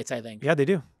off-sites, I think. Yeah, they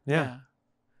do. Yeah.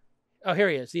 Oh, here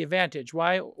he is. The Advantage.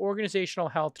 Why organizational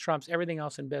health trumps everything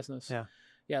else in business. Yeah.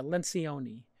 Yeah,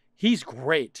 Lancioni. He's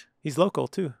great. He's local,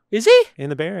 too. Is he? In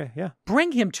the Bay Area, yeah.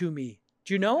 Bring him to me.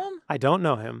 Do you know him? I don't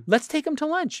know him. Let's take him to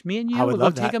lunch. Me and you I would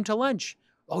love take that. him to lunch.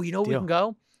 Oh, you know where we can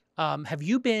go? Have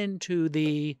you been to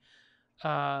the,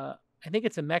 I think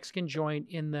it's a Mexican joint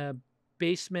in the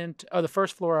basement, the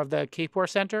first floor of the Kapor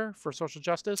Center for Social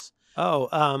Justice? Oh,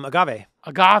 Agave.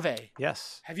 Agave.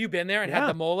 Yes. Have you been there and had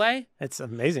the mole? It's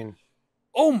amazing.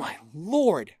 Oh, my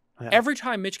Lord. Yeah. Every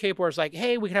time Mitch Kapor is like,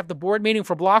 hey, we can have the board meeting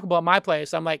for Blockable at my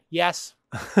place, I'm like, yes.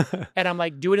 And I'm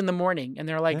like, do it in the morning. And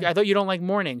they're like, I thought you don't like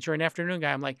mornings. You're an afternoon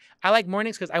guy. I'm like, I like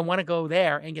mornings because I want to go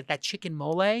there and get that chicken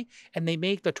mole. And they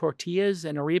make the tortillas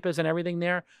and arepas and everything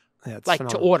there, like phenomenal.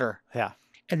 To order. Yeah.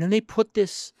 And then they put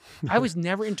this, I was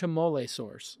never into mole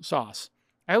sauce.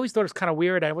 I always thought it was kind of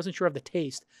weird. I wasn't sure of the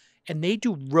taste. And they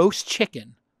do roast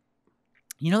chicken.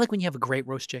 You know, like when you have a great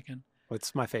roast chicken?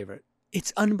 It's my favorite.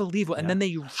 It's unbelievable. And then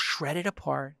they shred it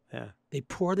apart. Yeah. They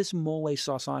pour this mole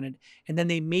sauce on it, and then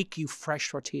they make you fresh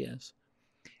tortillas.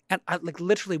 And like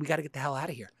literally, we got to get the hell out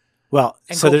of here. Well,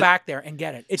 and so go back there and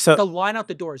get it. It's the line out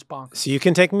the door is bonkers. So you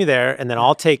can take me there, and then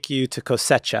I'll take you to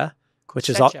Cosecha, which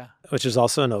is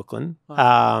also in Oakland.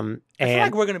 I feel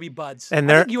like we're gonna be buds.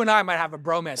 And I think you and I might have a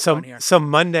bromance on here. So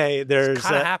Monday there's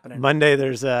happening. Monday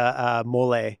there's a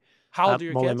mole. How old are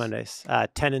your mole kids? Mondays,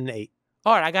 10 and 8.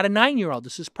 All right, I got a 9-year-old.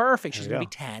 This is perfect. She's going to be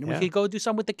 10. Yeah. We could go do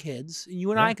something with the kids. And you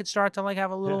and I could start to like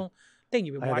have a little thing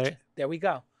you've been watching. There we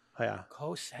go. Oh, yeah.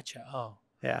 Cosecha. Oh.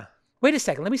 Yeah. Wait a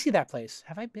second. Let me see that place.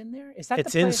 Have I been there? Is that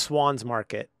it's the place? in Swans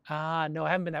Market. No, I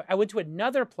haven't been there. I went to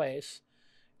another place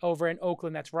over in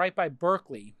Oakland that's right by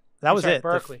Berkeley. That was it.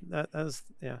 Berkeley. That was,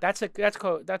 yeah. That's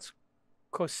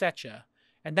Cosecha.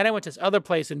 And then I went to this other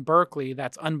place in Berkeley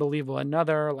that's unbelievable.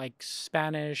 Another like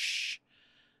Spanish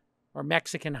or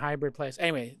Mexican hybrid place.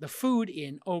 Anyway, the food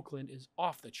in Oakland is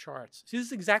off the charts. See, this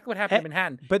is exactly what happened in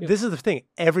Manhattan. But this is the thing.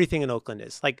 Everything in Oakland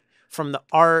is like from the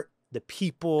art, the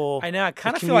people. I know. I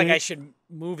kind of feel like I should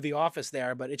move the office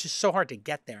there, but it's just so hard to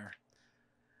get there.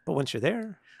 But once you're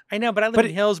there. I know, but I live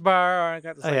in Hillsborough. I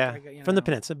got this, from the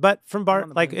peninsula. But from Bar,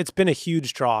 like it's been a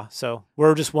huge draw. So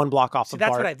we're just one block off of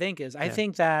Bart. That's what I think is. I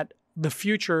think that the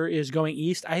future is going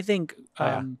east. I think.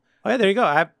 Oh, there you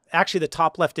go. Actually, the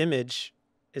top left image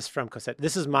is from Cosecha.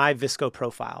 This is my VSCO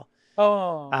profile.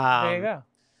 Oh, there you go.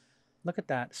 Look at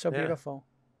that. So beautiful.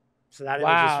 So that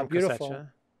image is from beautiful.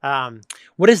 Cosecha.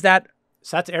 What is that?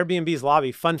 So that's Airbnb's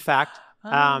lobby. Fun fact.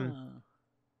 I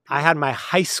had my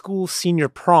high school senior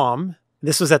prom.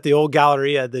 This was at the old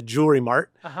Galleria, the Jewelry Mart.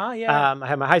 Yeah. I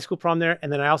had my high school prom there,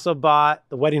 and then I also bought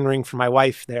the wedding ring for my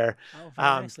wife there. Oh,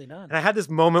 very nicely done. And I had this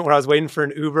moment where I was waiting for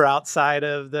an Uber outside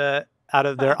of their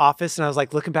office, and I was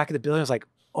like looking back at the building. I was like,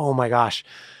 oh my gosh,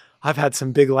 I've had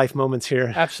some big life moments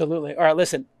here. Absolutely. All right,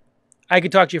 listen, I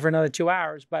could talk to you for another 2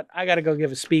 hours, but I got to go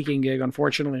give a speaking gig,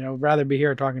 unfortunately. I would rather be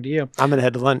here talking to you. I'm going to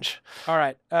head to lunch. All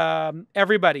right.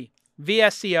 Everybody,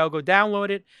 VSCO, go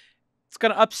download it. It's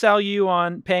going to upsell you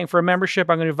on paying for a membership.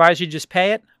 I'm going to advise you just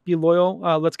pay it. Be loyal.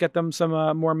 Let's get them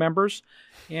some more members.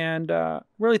 And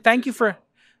really, thank you for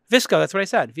VSCO. That's what I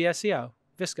said, VSCO.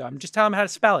 VSCO. I'm just telling them how to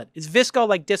spell it. It's VSCO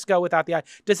like disco without the I.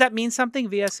 Does that mean something,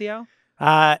 VSCO?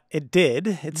 It did.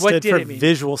 It stood for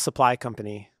Visual Supply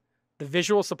Company. The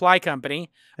Visual Supply Company.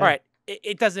 Yeah. All right.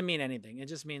 It doesn't mean anything. It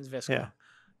just means VSCO. Yeah.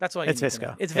 That's all you need to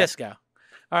know. It's VSCO.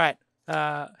 All right.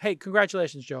 Hey,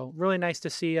 congratulations, Joel. Really nice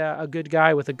to see a good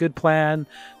guy with a good plan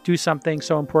do something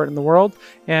so important in the world.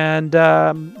 And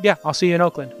I'll see you in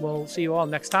Oakland. We'll see you all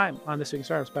next time on This Week in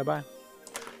Startups. Bye-bye.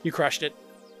 You crushed it.